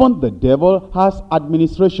 Even the devil has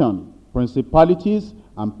administration, principalities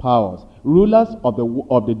and powers, rulers of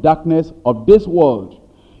the darkness of this world.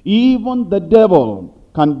 Even the devil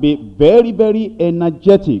can be very, very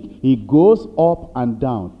energetic. He goes up and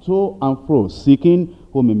down, to and fro, seeking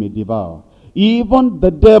whom he may devour. Even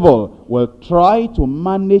the devil will try to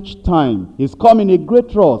manage time. He's come in a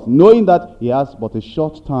great rush, knowing that he has but a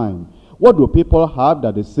short time. What do people have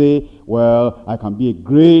that they say, well, I can be a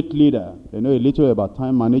great leader? They know a little about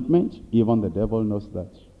time management. Even the devil knows that.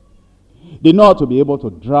 They know how to be able to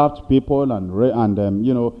draft people and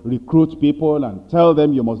recruit people and tell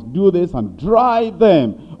them you must do this and drive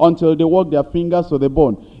them until they work their fingers to the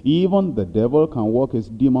bone. Even the devil can work his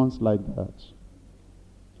demons like that.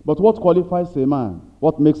 But what qualifies a man,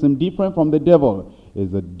 what makes him different from the devil, is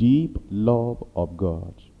the deep love of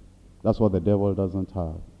God. That's what the devil doesn't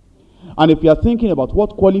have. And if you are thinking about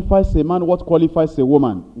what qualifies a man, what qualifies a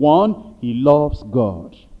woman, one, he loves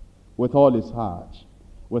God with all his heart,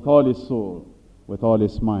 with all his soul, with all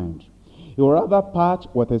his mind. He will rather part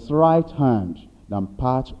with his right hand than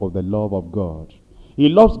part of the love of God. He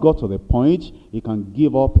loves God to the point he can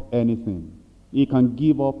give up anything. He can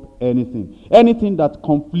give up anything. Anything that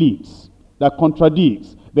conflicts, that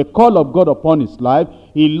contradicts the call of God upon his life,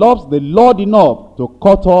 he loves the Lord enough to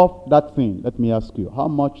cut off that thing. Let me ask you, how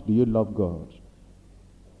much do you love God?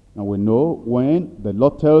 And we know when the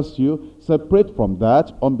Lord tells you, separate from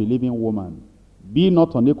that unbelieving woman. Be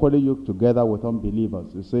not unequally yoked together with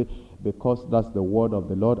unbelievers. You say, because that's the word of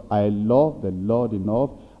the Lord. I love the Lord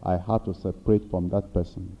enough, I have to separate from that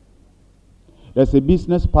person. There's a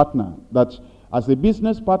business partner that, as a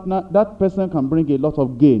business partner, that person can bring a lot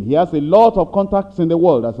of gain. He has a lot of contacts in the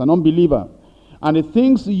world as an unbeliever. And the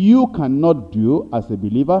things you cannot do as a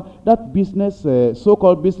believer, that business,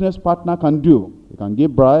 so-called business partner can do. He can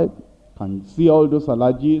give bribe, can see all those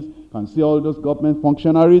allergies, can see all those government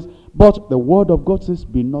functionaries. But the word of God says,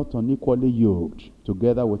 be not unequally yoked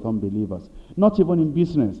together with unbelievers. Not even in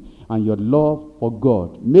business. And your love for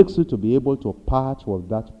God makes you to be able to part with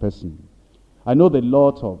that person. I know the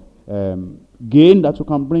lot of gain that you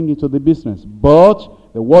can bring into the business,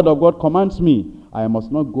 but the word of God commands me, I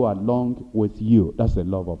must not go along with you. That's the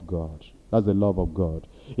love of God. That's the love of God.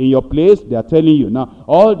 In your place, they are telling you, now,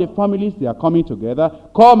 all the families, they are coming together,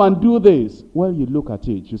 come and do this. Well, you look at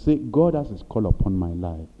it, you say, God has his call upon my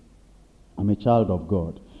life. I'm a child of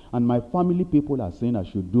God. And my family people are saying I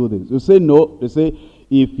should do this. You say no. They say,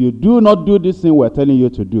 if you do not do this thing we're telling you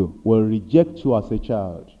to do, we'll reject you as a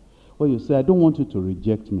child. Well, you say, I don't want you to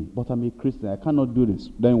reject me, but I'm a Christian. I cannot do this.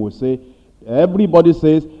 Then we'll say, everybody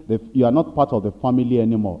says that you are not part of the family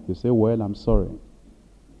anymore. You say, well, I'm sorry.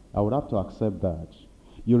 I would have to accept that.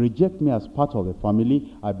 You reject me as part of the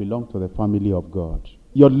family, I belong to the family of God.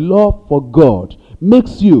 Your love for God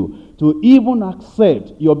makes you to even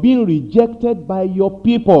accept you're being rejected by your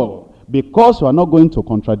people because you are not going to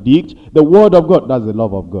contradict the word of God. That's the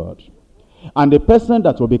love of God. And the person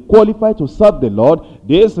that will be qualified to serve the Lord,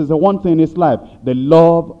 this is the one thing in his life, the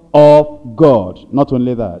love of God. Not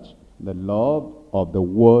only that, the love of the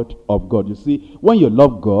word of God. You see, when you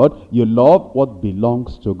love God, you love what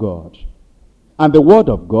belongs to God. And the word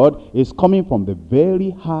of God is coming from the very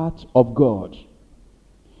heart of God.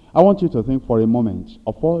 I want you to think for a moment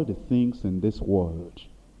of all the things in this world.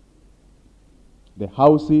 The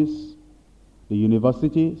houses, the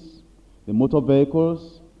universities, the motor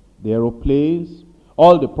vehicles, the aeroplanes,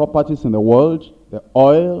 all the properties in the world, the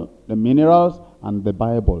oil, the minerals, and the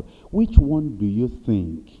Bible. Which one do you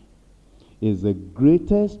think is the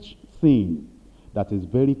greatest thing that is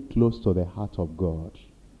very close to the heart of God?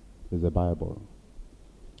 Is the Bible.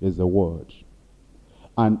 Is the Word.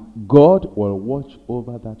 And God will watch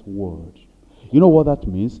over that Word. You know what that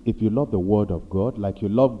means? If you love the Word of God, like you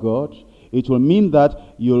love God, it will mean that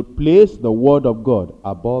you'll place the Word of God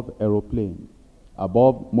above aeroplane,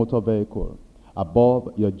 above motor vehicle,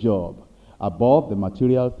 above your job, above the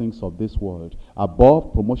material things of this world,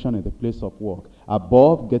 above promotion in the place of work,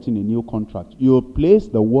 above getting a new contract. You'll place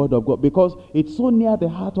the word of God because it's so near the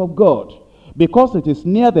heart of God. Because it is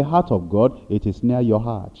near the heart of God, it is near your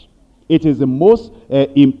heart. It is the most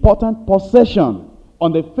important possession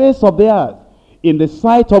on the face of the earth in the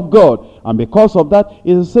sight of God. And because of that,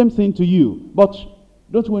 it's the same thing to you. But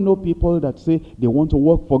don't we know people that say they want to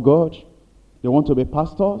work for God? They want to be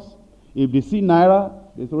pastors. If they see naira,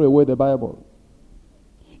 they throw away the Bible.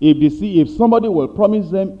 If somebody will promise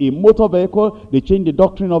them a motor vehicle, they change the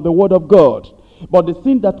doctrine of the word of God. But the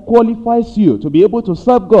thing that qualifies you to be able to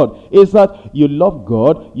serve God is that you love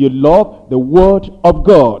God, you love the word of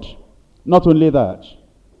God. Not only that,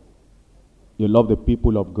 you love the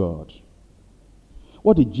people of God.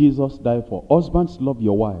 What did Jesus die for? Husbands, love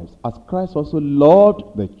your wives, as Christ also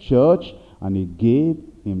loved the church and he gave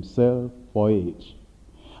himself for it.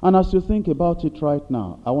 And as you think about it right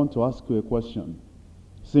now, I want to ask you a question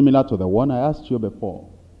similar to the one I asked you before.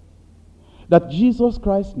 That Jesus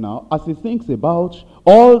Christ now, as he thinks about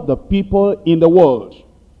all the people in the world,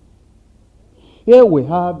 here we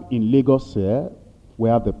have in Lagos here, we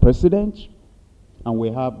have the president, and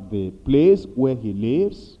we have the place where he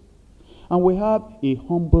lives, and we have a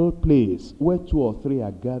humble place where 2 or 3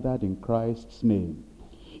 are gathered in Christ's name.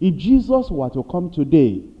 If Jesus were to come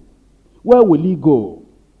today, where will he go?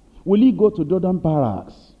 Will he go to Jordan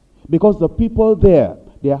Barracks? Because the people there,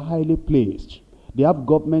 they are highly placed. They have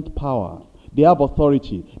government power. They have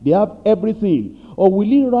authority. They have everything. Or will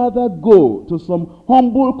he rather go to some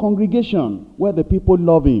humble congregation where the people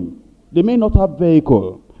love him? They may not have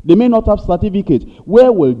vehicle. They may not have certificate.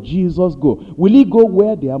 Where will Jesus go? Will he go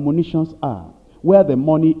where the ammunitions are? Where the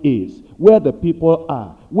money is? Where the people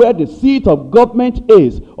are? Where the seat of government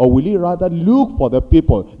is? Or will he rather look for the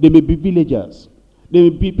people? They may be villagers. They may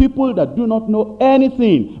be people that do not know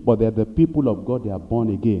anything. But they're the people of God. They are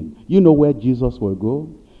born again. You know where Jesus will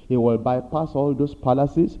go? He will bypass all those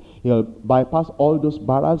palaces. He'll bypass all those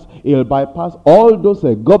barracks. He'll bypass all those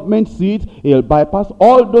government seats. He'll bypass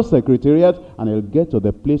all those secretariats. And he'll get to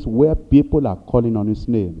the place where people are calling on his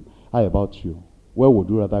name. How about you? Where would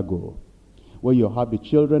you rather go? Where you have the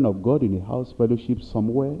children of God in a house fellowship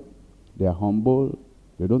somewhere. They are humble.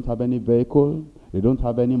 They don't have any vehicle. They don't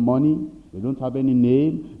have any money. They don't have any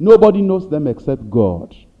name. Nobody knows them except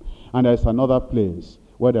God. And there's another place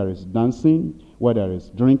where there is dancing, where there is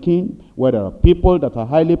drinking, where there are people that are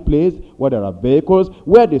highly placed, where there are vehicles,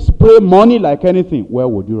 where they spray money like anything. Where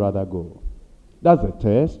would you rather go? That's the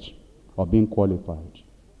test of being qualified.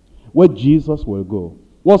 Where Jesus will go.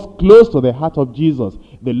 What's close to the heart of Jesus?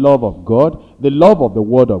 The love of God, the love of the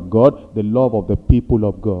Word of God, the love of the people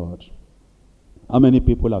of God. How many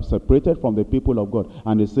people have separated from the people of God?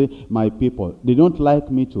 And they say, my people, they don't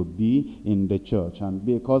like me to be in the church. And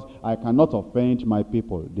because I cannot offend my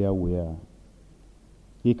people, there we are.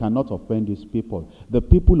 He cannot offend his people. The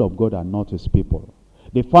people of God are not his people.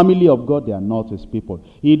 The family of God, they are not his people.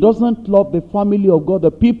 He doesn't love the family of God,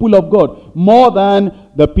 the people of God, more than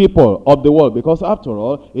the people of the world. Because after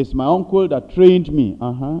all, it's my uncle that trained me.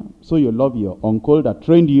 So you love your uncle that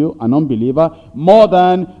trained you, an unbeliever, more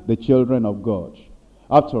than the children of God.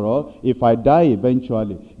 After all, if I die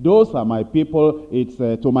eventually, those are my people. It's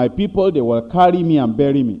to my people, they will carry me and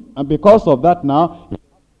bury me. And because of that now,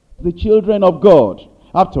 the children of God.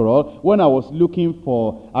 After all, when I was looking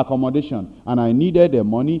for accommodation and I needed the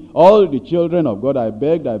money, all the children of God, I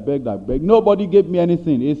begged. Nobody gave me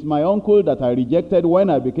anything. It's my uncle that I rejected when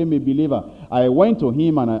I became a believer. I went to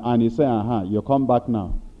him and he said, you come back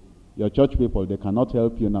now. Your church people, they cannot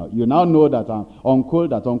help you now. You now know that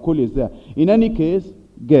uncle is there. In any case,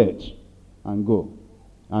 get and go.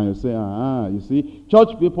 And you say, you see,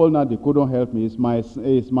 church people now, they couldn't help me.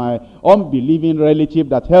 It's my unbelieving relative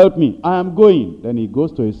that helped me. I am going. Then he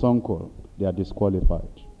goes to his uncle. They are disqualified.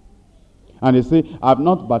 And they say, I'm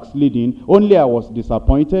not backsliding. Only I was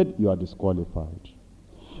disappointed. You are disqualified.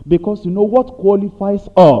 Because you know what qualifies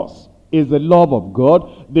us is the love of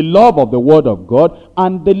God, the love of the Word of God,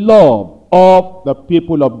 and the love of the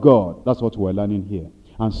people of God. That's what we're learning here.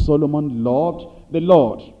 And Solomon loved the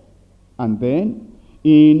Lord. And then,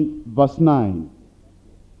 in verse 9,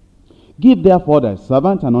 give therefore thy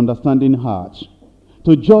servant an understanding heart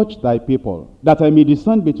to judge thy people, that I may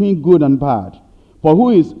discern between good and bad. For who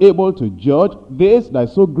is able to judge this thy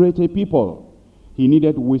so great a people? He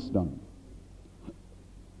needed wisdom.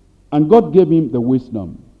 And God gave him the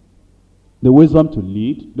wisdom. The wisdom to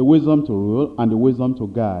lead, the wisdom to rule, and the wisdom to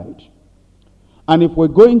guide. And if we're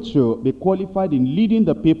going to be qualified in leading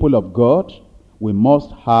the people of God, we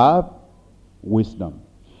must have wisdom.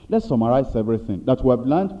 Let's summarize everything that we have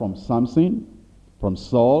learned from Samson, from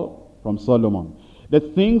Saul, from Solomon. The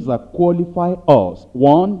things that qualify us.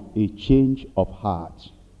 One, a change of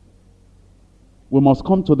heart. We must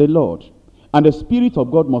come to the Lord. And the Spirit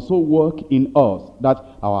of God must so work in us that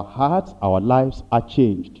our hearts, our lives are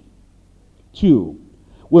changed. Two,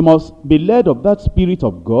 we must be led of that Spirit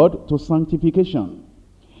of God to sanctification.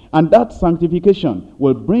 And that sanctification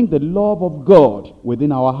will bring the love of God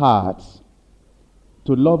within our hearts.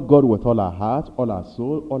 To love God with all our heart, all our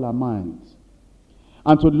soul, all our minds.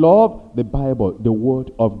 And to love the Bible, the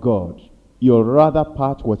Word of God. You'll rather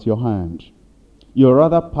part with your hand. You'll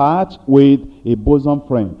rather part with a bosom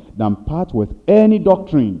friend than part with any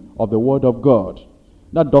doctrine of the Word of God.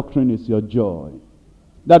 That doctrine is your joy.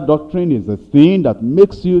 That doctrine is the thing that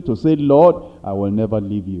makes you to say, Lord, I will never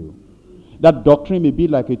leave you. That doctrine may be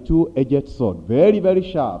like a two-edged sword, very,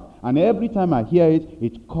 very sharp. And every time I hear it,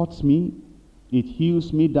 it cuts me, it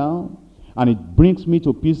hews me down, and it brings me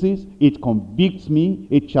to pieces. It convicts me,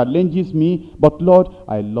 it challenges me. But Lord,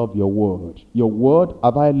 I love your word. Your word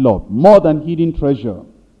have I loved more than hidden treasure.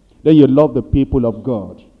 Then you love the people of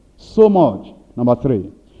God so much. Number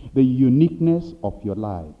three, the uniqueness of your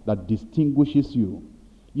life that distinguishes you.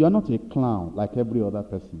 You are not a clown like every other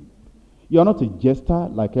person. You are not a jester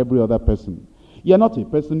like every other person. You are not a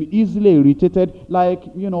person easily irritated like,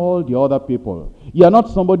 all the other people. You are not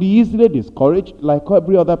somebody easily discouraged like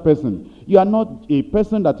every other person. You are not a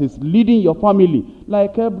person that is leading your family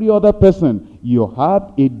like every other person. You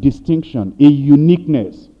have a distinction, a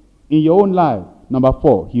uniqueness in your own life. Number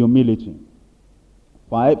 4, humility.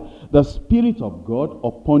 5, the Spirit of God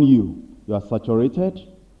upon you. You are saturated,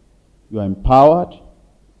 you are empowered,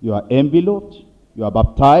 you are enveloped, you are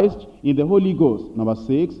baptized in the Holy Ghost. Number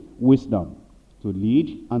 6, wisdom to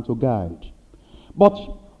lead and to guide. But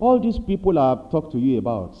all these people I have talked to you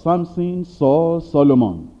about, Samson, Saul,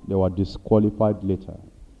 Solomon, they were disqualified later.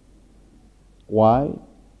 Why?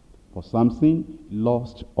 For Samson,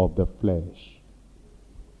 lust of the flesh.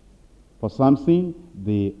 For Samson,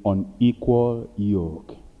 the unequal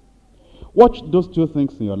yoke. Watch those two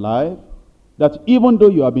things in your life, that even though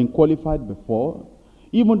you have been qualified before,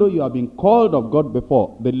 even though you have been called of God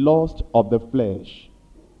before, the lust of the flesh.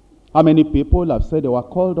 How many people have said they were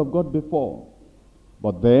called of God before,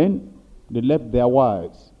 but then they left their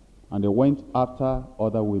wives and they went after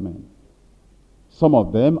other women? Some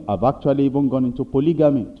of them have actually even gone into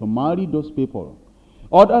polygamy to marry those people.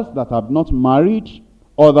 Others that have not married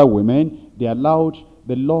other women, they allowed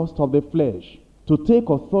the lust of the flesh to take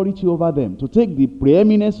authority over them, to take the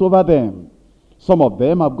preeminence over them. Some of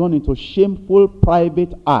them have gone into shameful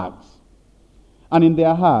private acts. And in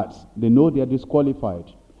their hearts, they know they are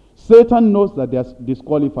disqualified. Satan knows that they are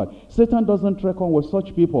disqualified. Satan doesn't reckon with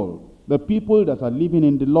such people. The people that are living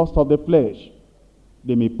in the lust of the flesh.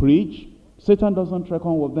 They may preach. Satan doesn't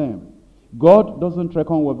reckon with them. God doesn't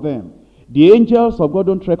reckon with them. The angels of God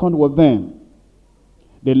don't reckon with them.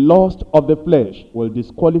 The lust of the flesh will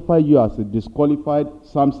disqualify you as a disqualified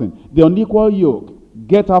Samson. The unequal yoke,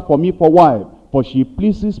 get her for me for wife, for she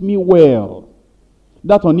pleases me well.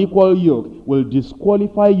 That unequal yoke will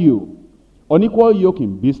disqualify you. Unequal yoke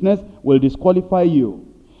in business will disqualify you.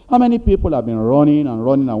 How many people have been running and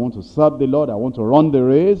running? I want to serve the Lord, I want to run the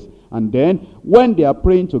race. And then when they are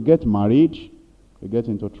praying to get married, they get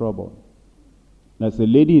into trouble. There's a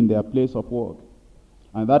lady in their place of work.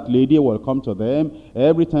 And that lady will come to them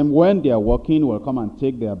every time when they are working, will come and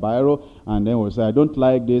take their biro, and then will say, I don't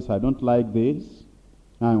like this, I don't like this.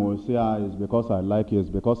 And will say, it's because I like you, it's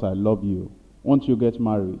because I love you. Won't you get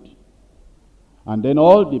married? And then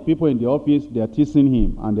all the people in the office, they are teasing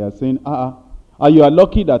him, and they are saying, you are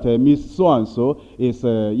lucky that Miss So-and-so is,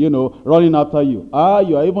 running after you.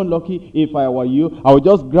 You are even lucky. If I were you, I would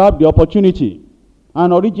just grab the opportunity.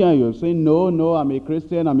 And originally you're saying, no, I'm a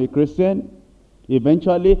Christian.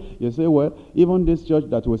 Eventually, you say, well, even this church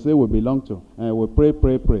that we say we belong to, we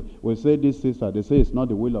pray. We say this sister, they say it's not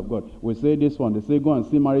the will of God. We say this one, they say go and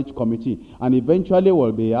see marriage committee. And eventually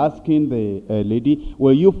we'll be asking the lady,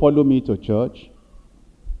 will you follow me to church?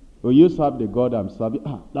 Will you serve the God I'm serving?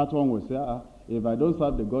 That one will say, if I don't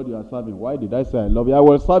serve the God you are serving, why did I say I love you? I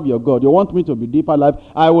will serve your God. You want me to be deeper life?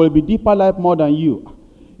 I will be deeper life more than you.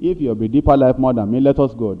 If you'll be deeper life more than me, let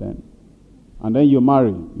us go then. And then you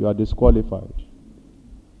marry, you are disqualified.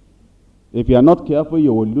 If you are not careful,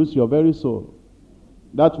 you will lose your very soul.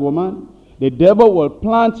 That woman, the devil will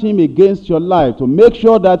plant him against your life to make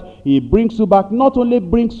sure that he brings you back, not only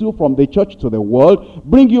brings you from the church to the world,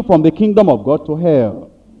 bring you from the kingdom of God to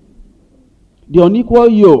hell. The unequal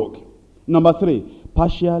yoke. Number 3,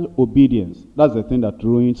 partial obedience. That's the thing that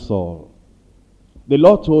ruined Saul. The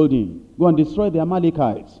Lord told him, go and destroy the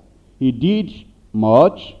Amalekites. He did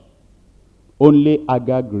much, only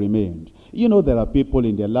Agag remained. There are people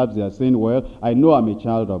in their lives that are saying, well, I know I'm a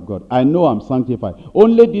child of God. I know I'm sanctified.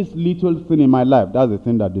 Only this little thing in my life, that's the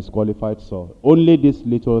thing that disqualified Saul. Only this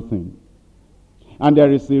little thing. And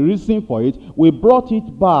there is a reason for it. We brought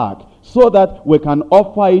it back so that we can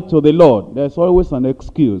offer it to the Lord. There's always an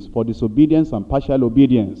excuse for disobedience and partial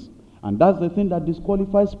obedience. And that's the thing that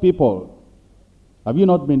disqualifies people. Have you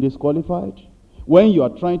not been disqualified? When you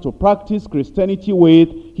are trying to practice Christianity with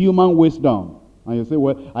human wisdom. And you say,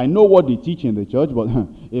 well, I know what they teach in the church, but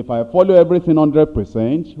if I follow everything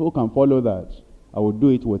 100%, who can follow that? I will do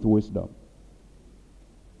it with wisdom.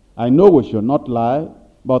 I know we should not lie,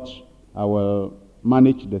 but I will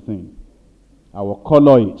manage the thing. I will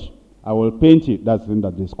color it. I will paint it. That's the thing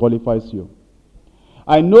that disqualifies you.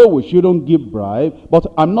 I know we shouldn't give bribe,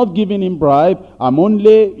 but I'm not giving him bribe. I'm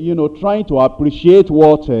only, trying to appreciate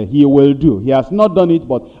what he will do. He has not done it,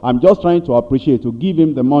 but I'm just trying to appreciate, to give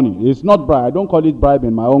him the money. It's not bribe. I don't call it bribe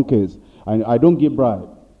in my own case. I don't give bribe.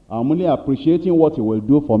 I'm only appreciating what he will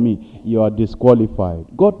do for me. You are disqualified.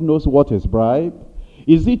 God knows what is bribe.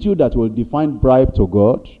 Is it you that will define bribe to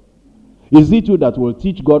God? Is it you that will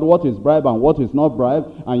teach God what is bribe and what is not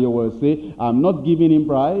bribe? And you will say, I'm not giving him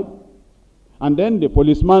bribe. And then the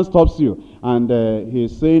policeman stops you, and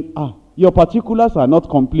he's saying, your particulars are not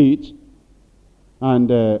complete, and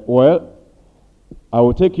well, I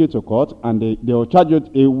will take you to court, and they will charge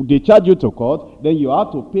you. They charge you to court. Then you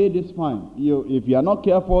have to pay this fine. If you are not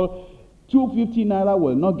careful, 250 naira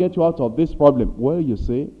will not get you out of this problem. Well, you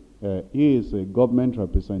say, he is a government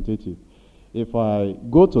representative. If I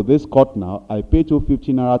go to this court now, I pay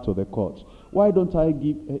 250 naira to the court. Why don't I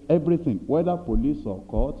give everything, whether police or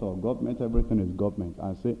court or government, everything is government.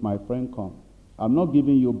 I say, my friend, come. I'm not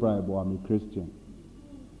giving you bribe, or I'm a Christian.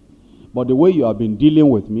 But the way you have been dealing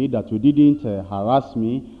with me, that you didn't harass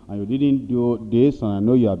me, and you didn't do this, and I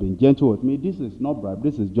know you have been gentle with me, this is not bribe,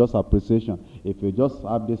 this is just appreciation. If you just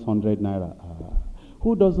have this 100 naira,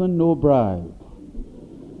 who doesn't know bribe?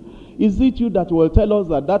 Is it you that will tell us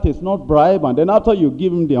that that is not bribe, and then after you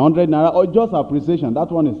give him the 100 naira, or just appreciation,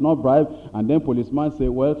 that one is not bribe, and then policeman say,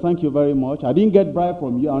 well, thank you very much, I didn't get bribe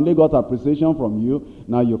from you, I only got appreciation from you,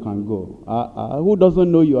 now you can go. Who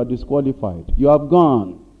doesn't know you are disqualified? You have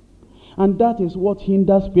gone. And that is what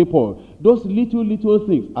hinders people. Those little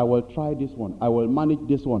things. I will try this one. I will manage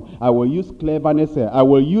this one. I will use cleverness here. I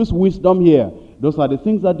will use wisdom here. Those are the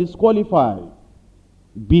things that disqualify.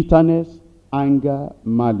 Bitterness, anger,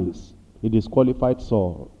 malice. He disqualified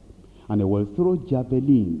Saul. And he will throw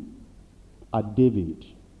javelin at David.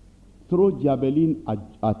 Throw javelin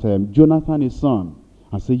at Jonathan, his son.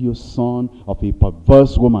 And say, you son of a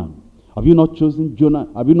perverse woman. Have you not chosen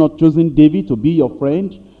Have you not chosen David to be your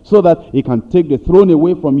friend, so that he can take the throne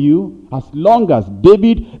away from you? As long as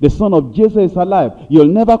David, the son of Jesse, is alive, you'll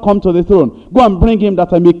never come to the throne. Go and bring him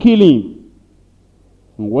that I may kill him.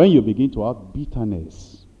 And when you begin to have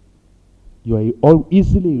bitterness, you are all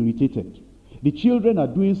easily irritated. The children are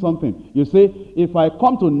doing something. You say, if I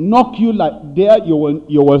come to knock you like there, you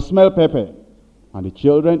will smell pepper. And the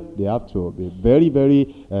children, they have to be very,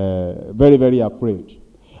 very afraid.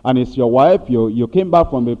 And it's your wife, you came back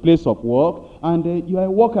from a place of work, and you are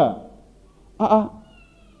a worker.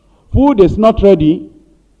 Food is not ready.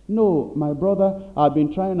 No, my brother, I've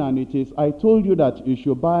been trying, and I told you that you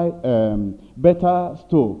should buy better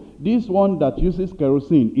stove. This one that uses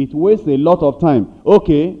kerosene, it wastes a lot of time.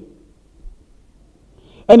 Okay.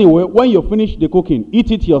 Anyway, when you finish the cooking, eat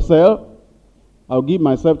it yourself. I'll give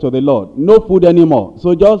myself to the Lord. No food anymore.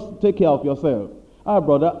 So just take care of yourself.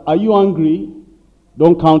 Brother, are you hungry?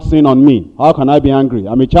 Don't count sin on me. How can I be angry?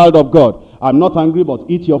 I'm a child of God. I'm not angry, but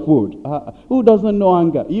eat your food. Who doesn't know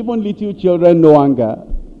anger? Even little children know anger.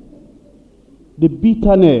 The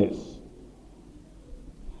bitterness.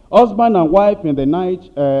 Husband and wife in the night,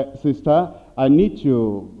 sister, I need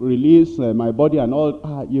to release my body and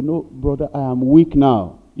all. You know, brother, I am weak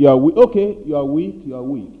now. You are weak. Okay, you are weak. You are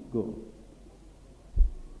weak. Go.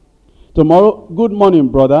 Tomorrow, good morning,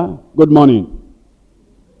 brother. Good morning.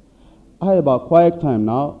 How about quiet time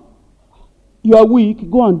now? You are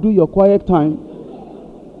weak. Go and do your quiet time.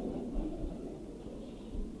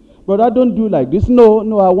 Brother, don't do like this.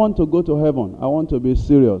 No, I want to go to heaven. I want to be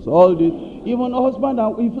serious. All this, even husband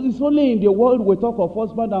and if it's only in the world we talk of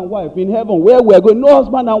husband and wife. In heaven, where we are going, no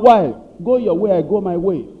husband and wife. Go your way, I go my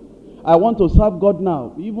way. I want to serve God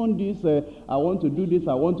now. Even this, I want to do this,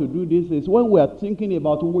 I want to do this. It's when we are thinking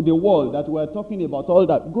about the world that we are talking about all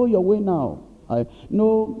that. Go your way now.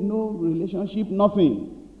 No relationship,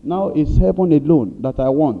 nothing. Now it's heaven alone that I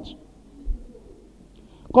want.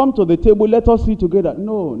 Come to the table, let us sit together.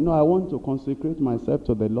 No, I want to consecrate myself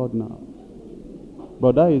to the Lord now.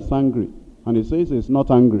 Brother is angry, and he says he's not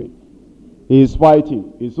angry. He is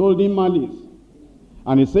fighting. He's holding malice.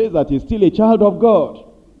 And he says that he's still a child of God,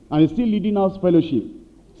 and he's still leading house fellowship,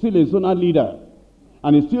 still a zonal leader,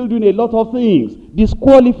 and he's still doing a lot of things.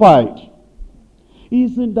 Disqualified.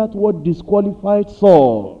 Isn't that what disqualified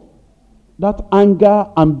Saul? That anger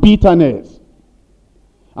and bitterness.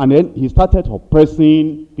 And then he started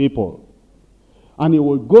oppressing people. And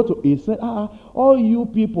he said, all you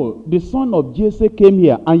people, the son of Jesse came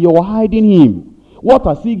here, and you're hiding him. What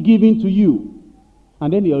has he given to you?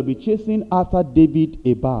 And then he'll be chasing after David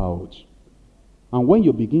about. And when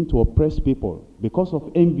you begin to oppress people because of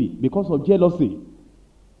envy, because of jealousy,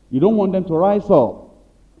 you don't want them to rise up.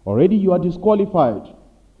 Already you are disqualified.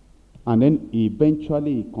 And then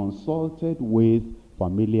eventually he consulted with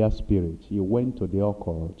familiar spirits. He went to the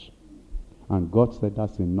occult. And God said,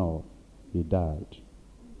 that's enough. He died.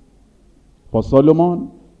 For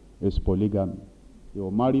Solomon, it's polygamy. He will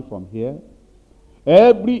marry from here.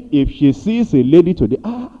 If she sees a lady today,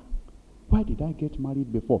 why did I get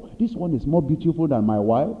married before? This one is more beautiful than my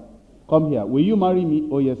wife. Come here. Will you marry me?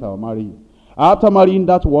 Oh yes, I will marry you. After marrying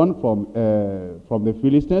that one from the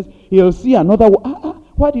Philistines, he'll see another one.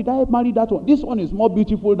 Why did I marry that one? This one is more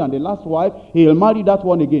beautiful than the last wife. He'll marry that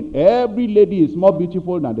one again. Every lady is more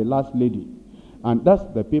beautiful than the last lady. And that's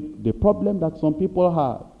the problem that some people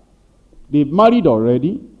have. They've married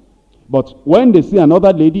already, but when they see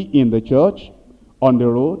another lady in the church, on the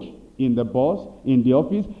road, in the bus, in the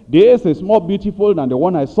office, this is more beautiful than the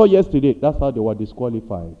one I saw yesterday. That's how they were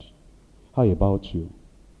disqualified. How about you?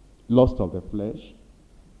 Lust of the flesh,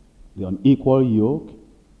 the unequal yoke,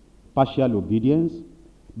 partial obedience,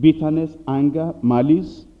 bitterness, anger,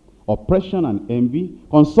 malice, oppression and envy,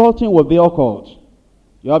 consulting with the occult.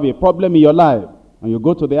 You have a problem in your life, and you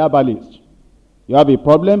go to the herbalist. You have a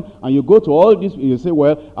problem, and you go to all this, you say,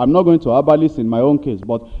 well, I'm not going to herbalist in my own case,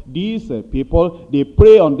 but these people, they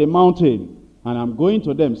pray on the mountain, and I'm going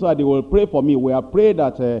to them so that they will pray for me. We have prayed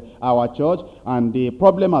at our church, and the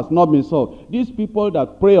problem has not been solved. These people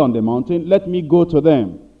that pray on the mountain, let me go to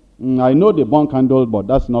them. I know they burn candle, but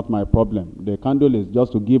that's not my problem. The candle is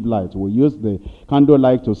just to give light. We use the candle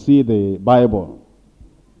light to see the Bible.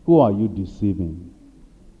 Who are you deceiving?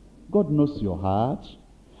 God knows your heart.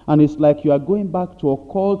 And it's like you are going back to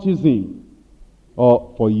occultism.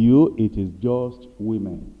 Or for you, it is just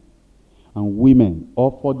women. And women.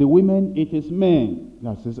 Or for the women, it is men.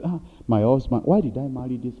 That says, my husband, why did I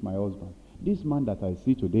marry this, my husband? This man that I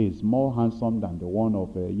see today is more handsome than the one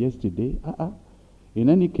of yesterday. In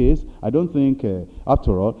any case, I don't think,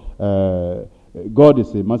 after all, God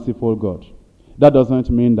is a merciful God. That doesn't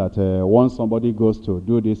mean that once somebody goes to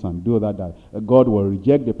do this and do that, that God will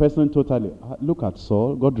reject the person totally. Look at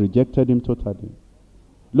Saul. God rejected him totally.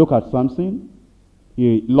 Look at Samson.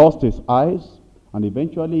 He lost his eyes, and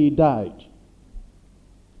eventually he died.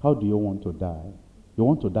 How do you want to die? You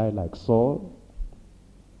want to die like Saul?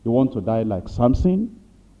 You want to die like Samson?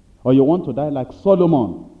 Or you want to die like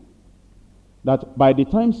Solomon? That by the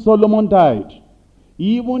time Solomon died,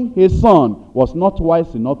 even his son was not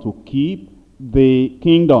wise enough to keep the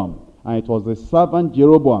kingdom. And it was the servant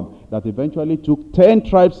Jeroboam that eventually took 10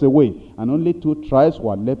 tribes away, and only 2 tribes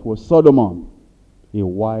were left with Solomon, a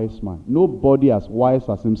wise man. Nobody as wise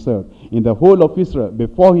as himself in the whole of Israel,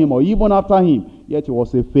 before him or even after him, yet he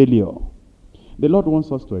was a failure. The Lord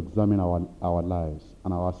wants us to examine our lives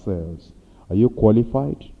and ourselves. Are you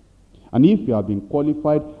qualified? And if you have been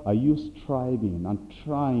qualified, are you striving and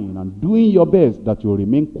trying and doing your best that you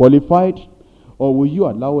remain qualified? Or will you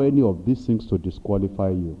allow any of these things to disqualify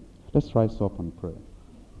you? Let's rise up and pray.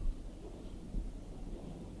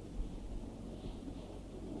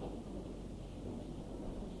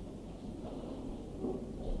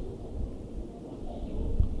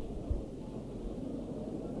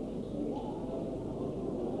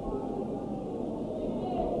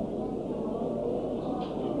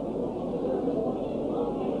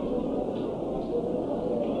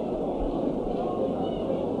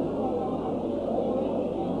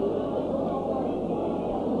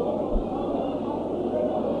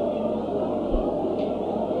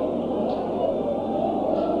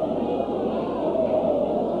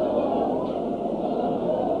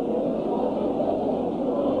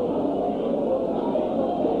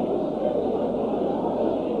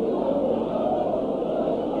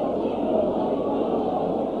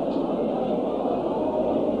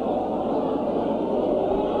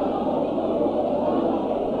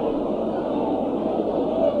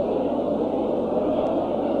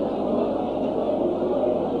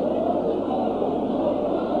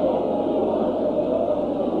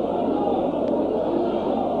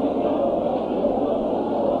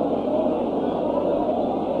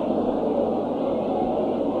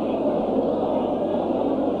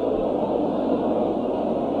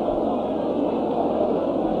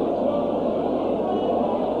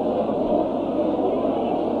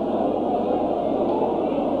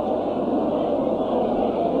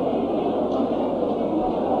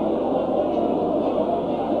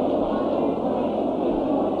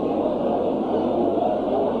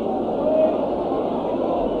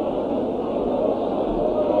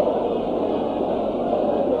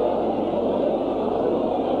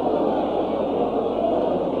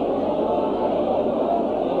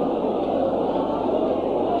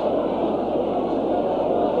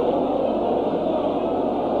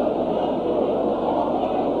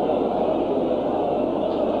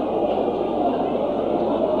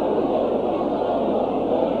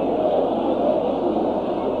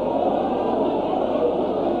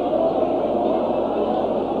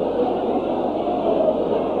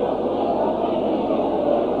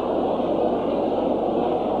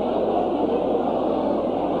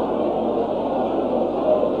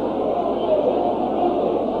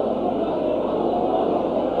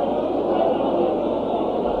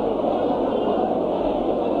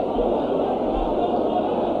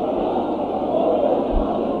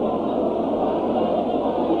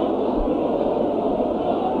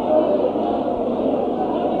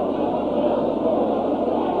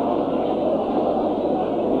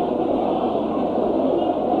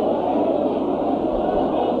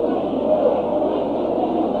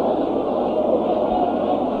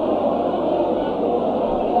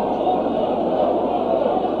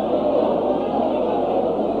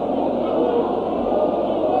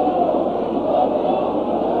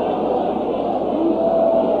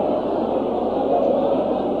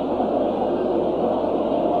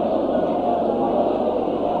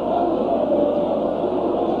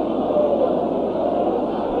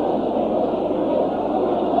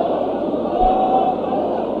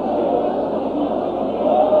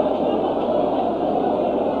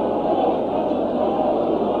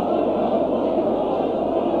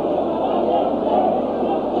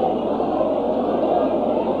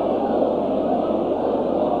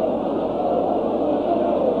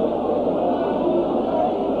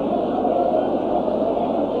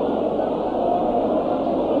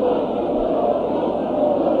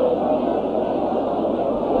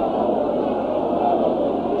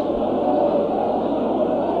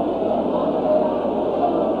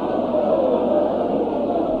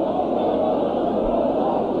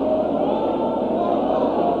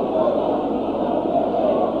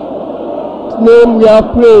 name we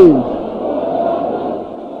have prayed.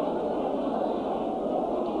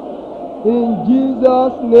 In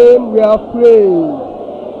Jesus' name we have prayed.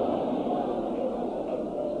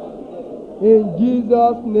 In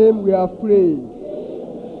Jesus' name we have prayed.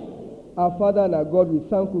 Our Father and our God, we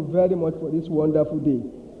thank you very much for this wonderful day.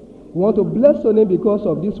 We want to bless your name because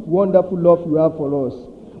of this wonderful love you have for us.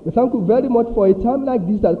 We thank you very much for a time like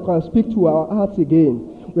this that can speak to our hearts again.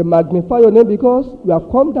 We magnify your name because you have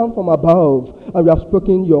come down from above and you have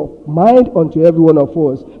spoken your mind unto every one of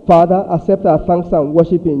us. Father, accept our thanks and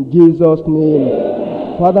worship in Jesus'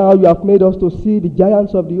 name. Father, you have made us to see the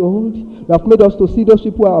giants of the old. You have made us to see those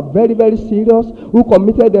people who are very, very serious, who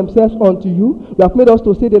committed themselves unto you. You have made us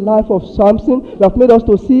to see the life of Samson. You have made us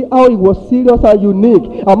to see how he was serious and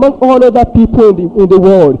unique among all other people in the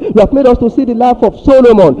world. You have made us to see the life of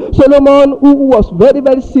Solomon. Solomon who was very,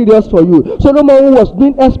 very serious for you. Solomon who was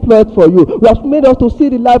doing exploit for you. You have made us to see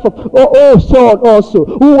the life of Saul also,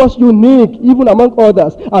 who was unique even among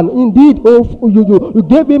others. And indeed, you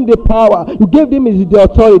gave him the power. You gave him the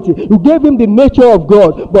authority. You gave him the nature of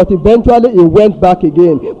God. But eventually he went back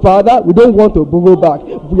again. Father, we don't want to go back.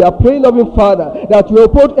 We are praying, loving Father, that you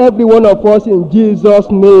uphold every one of us in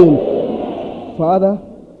Jesus' name. Father,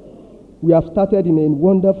 we have started in a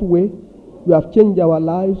wonderful way. You have changed our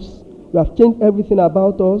lives. You have changed everything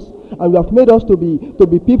about us, and you have made us to be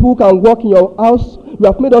people who can walk in your house. You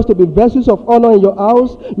have made us to be vessels of honor in your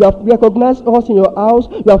house. You have recognized us in your house.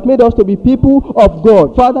 You have made us to be people of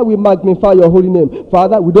God. Father, we magnify your holy name.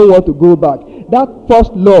 Father, we don't want to go back. That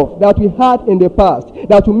first love that we had in the past,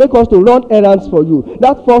 that will make us to run errands for you.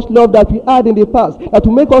 That first love that we had in the past, that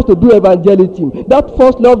will make us to do evangelism. That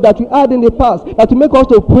first love that we had in the past, that will make us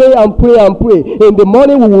to pray and pray and pray. In the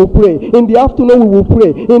morning we will pray. In the afternoon we will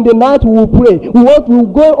pray. In the night we will pray. We will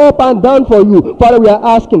go up and down for you. Father, we are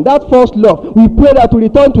asking that first love. We pray that to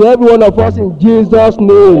return to every one of us in Jesus'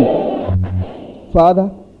 name. Father,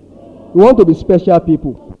 we want to be special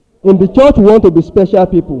people. In the church, we want to be special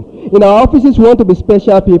people. In our offices, we want to be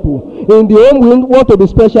special people. In the home, we want to be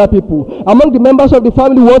special people. Among the members of the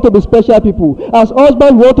family, we want to be special people. As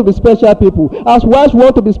husbands, we want to be special people. As wives, we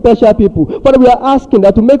want to be special people. Father, we are asking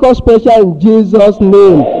that to make us special in Jesus'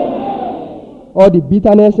 name. All the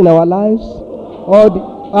bitterness in our lives, all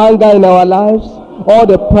the anger in our lives, all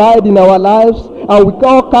the pride in our lives, and we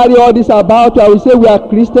can't carry all this about and we say we are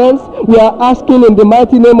Christians. We are asking in the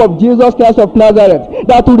mighty name of Jesus Christ of Nazareth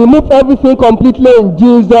that to remove everything completely in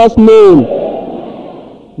Jesus' name.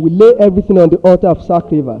 We lay everything on the altar of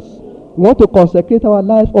sacrifice. We want to consecrate our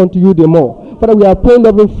life unto you the more. Father, we are praying,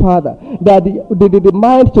 loving Father, that the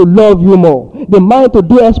mind to love you more, the mind to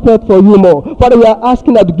do exploit for you more. Father, we are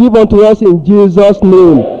asking that to give unto us in Jesus'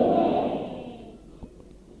 name.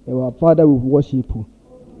 Our Father, we worship you.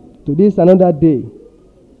 Today is another day.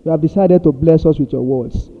 You have decided to bless us with your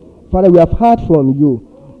words. Father, we have heard from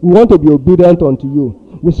you. We want to be obedient unto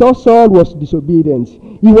you. We saw Saul was disobedient.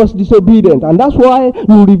 He was disobedient, and that's why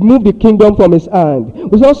you removed the kingdom from his hand.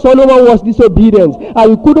 We saw Solomon was disobedient,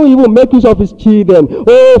 and he couldn't even make use of his children.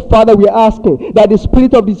 Oh, Father, we are asking that the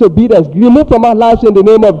spirit of disobedience be removed from our lives in the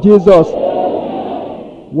name of Jesus.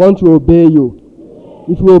 We want to obey you.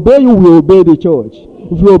 If we obey you, we obey the church.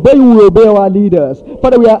 If we obey you, we obey our leaders.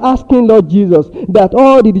 Father, we are asking, Lord Jesus, that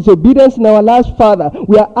all the disobedience in our lives, Father,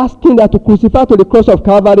 we are asking that to crucify to the cross of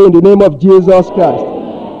Calvary in the name of Jesus Christ.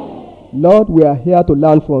 Lord, we are here to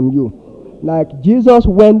learn from you. Like Jesus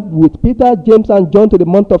went with Peter, James, and John to the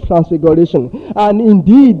Mount of Transfiguration. And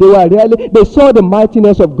indeed, they saw the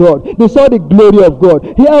mightiness of God. They saw the glory of God.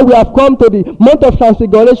 Here we have come to the Mount of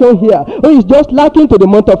Transfiguration here. It is just lacking to the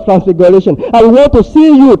Mount of Transfiguration. And we want to see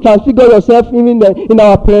you transfigure yourself even in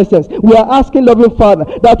our presence. We are asking, loving Father,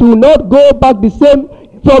 that we will not go back the same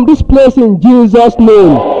from this place in Jesus'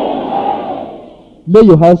 name. Lay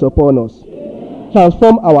your hands upon us.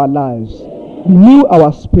 Transform our lives. Renew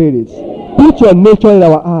our spirits. Put your nature in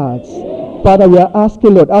our hearts. Father, we are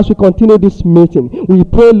asking, Lord, as we continue this meeting, we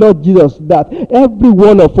pray, Lord Jesus, that every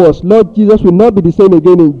one of us, Lord Jesus, will not be the same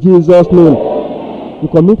again in Jesus' name. We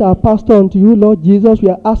commit our pastor unto you, Lord Jesus. We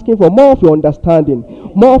are asking for more of your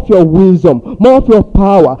understanding, more of your wisdom, more of your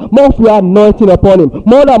power, more of your anointing upon him.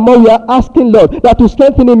 More and more we are asking, Lord, that to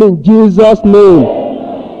strengthen him in Jesus'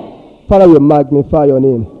 name. Father, we magnify your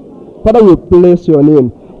name. Father, we bless your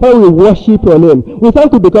name. Father, we worship your name. We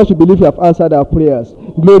thank you because we believe you have answered our prayers.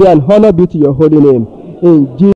 Glory and honor be to your holy name. In Jesus'